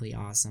Critically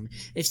Awesome.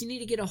 If you need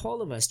to get a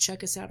hold of us,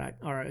 check us out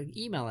or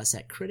email us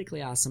at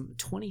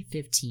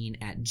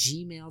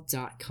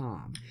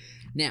criticallyawesome2015@gmail.com.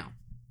 Now,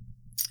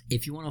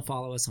 if you want to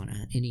follow us on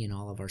any and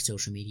all of our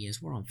social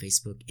medias, we're on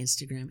Facebook,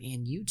 Instagram,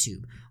 and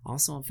YouTube.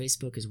 Also on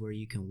Facebook is where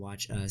you can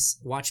watch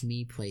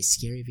me play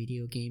scary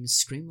video games,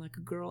 scream like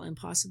a girl, and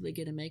possibly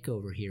get a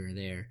makeover here or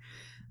there.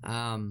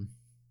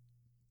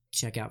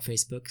 Check out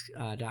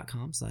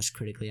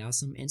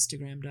facebook.com/criticallyawesome,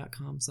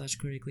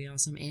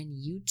 instagram.com/criticallyawesome, and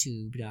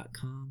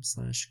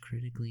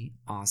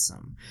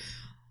youtube.com/criticallyawesome.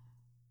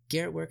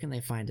 Garrett, where can they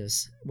find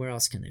us? Where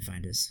else can they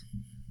find us?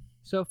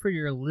 So for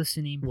your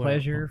listening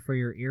pleasure, for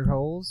your ear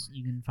holes,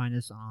 you can find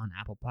us on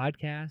Apple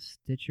Podcasts,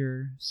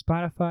 Stitcher,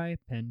 Spotify,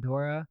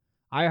 Pandora,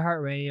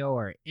 iHeartRadio,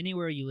 or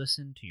anywhere you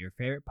listen to your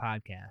favorite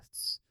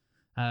podcasts.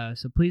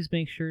 So please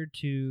make sure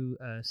to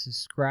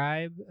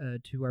subscribe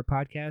to our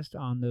podcast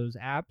on those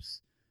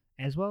apps,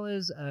 as well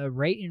as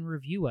rate and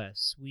review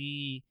us.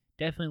 We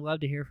definitely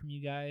love to hear from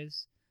you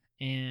guys,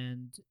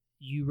 and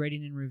you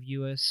rating and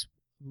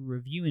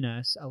reviewing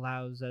us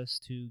allows us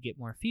to get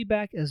more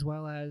feedback, as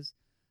well as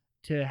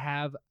to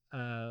have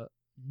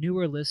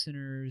newer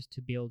listeners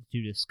to be able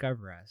to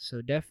discover us.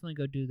 So definitely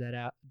go do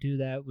that.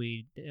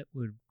 We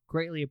would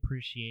greatly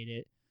appreciate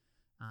it.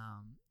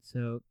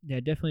 So yeah,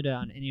 definitely do it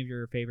on any of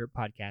your favorite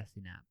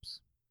podcasting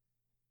apps.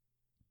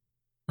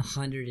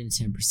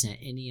 110%.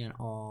 Any and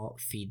all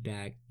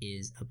feedback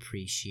is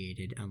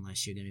appreciated.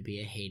 Unless you're going to be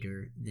a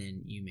hater,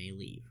 then you may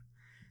leave.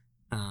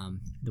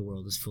 The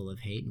world is full of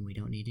hate, and we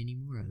don't need any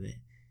more of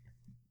it.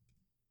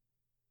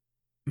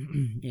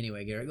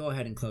 Anyway, Garrett, go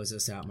ahead and close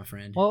us out, my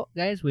friend. Well,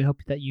 guys, we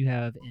hope that you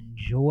have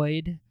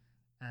enjoyed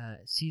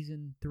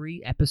Season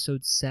 3,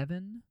 Episode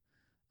 7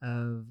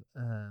 of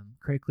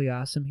Critically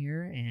Awesome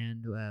here,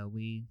 and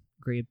we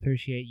greatly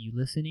appreciate you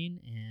listening.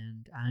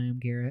 And I am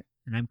Garrett,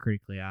 and I'm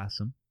Critically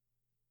Awesome.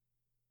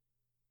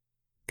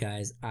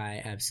 Guys,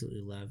 I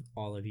absolutely love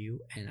all of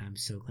you, and I'm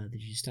so glad that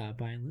you stopped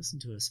by and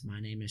listened to us.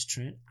 My name is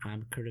Trent.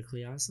 I'm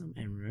Critically Awesome,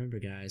 and remember,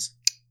 guys,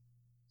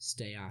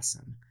 stay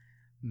awesome.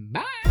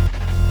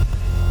 Bye!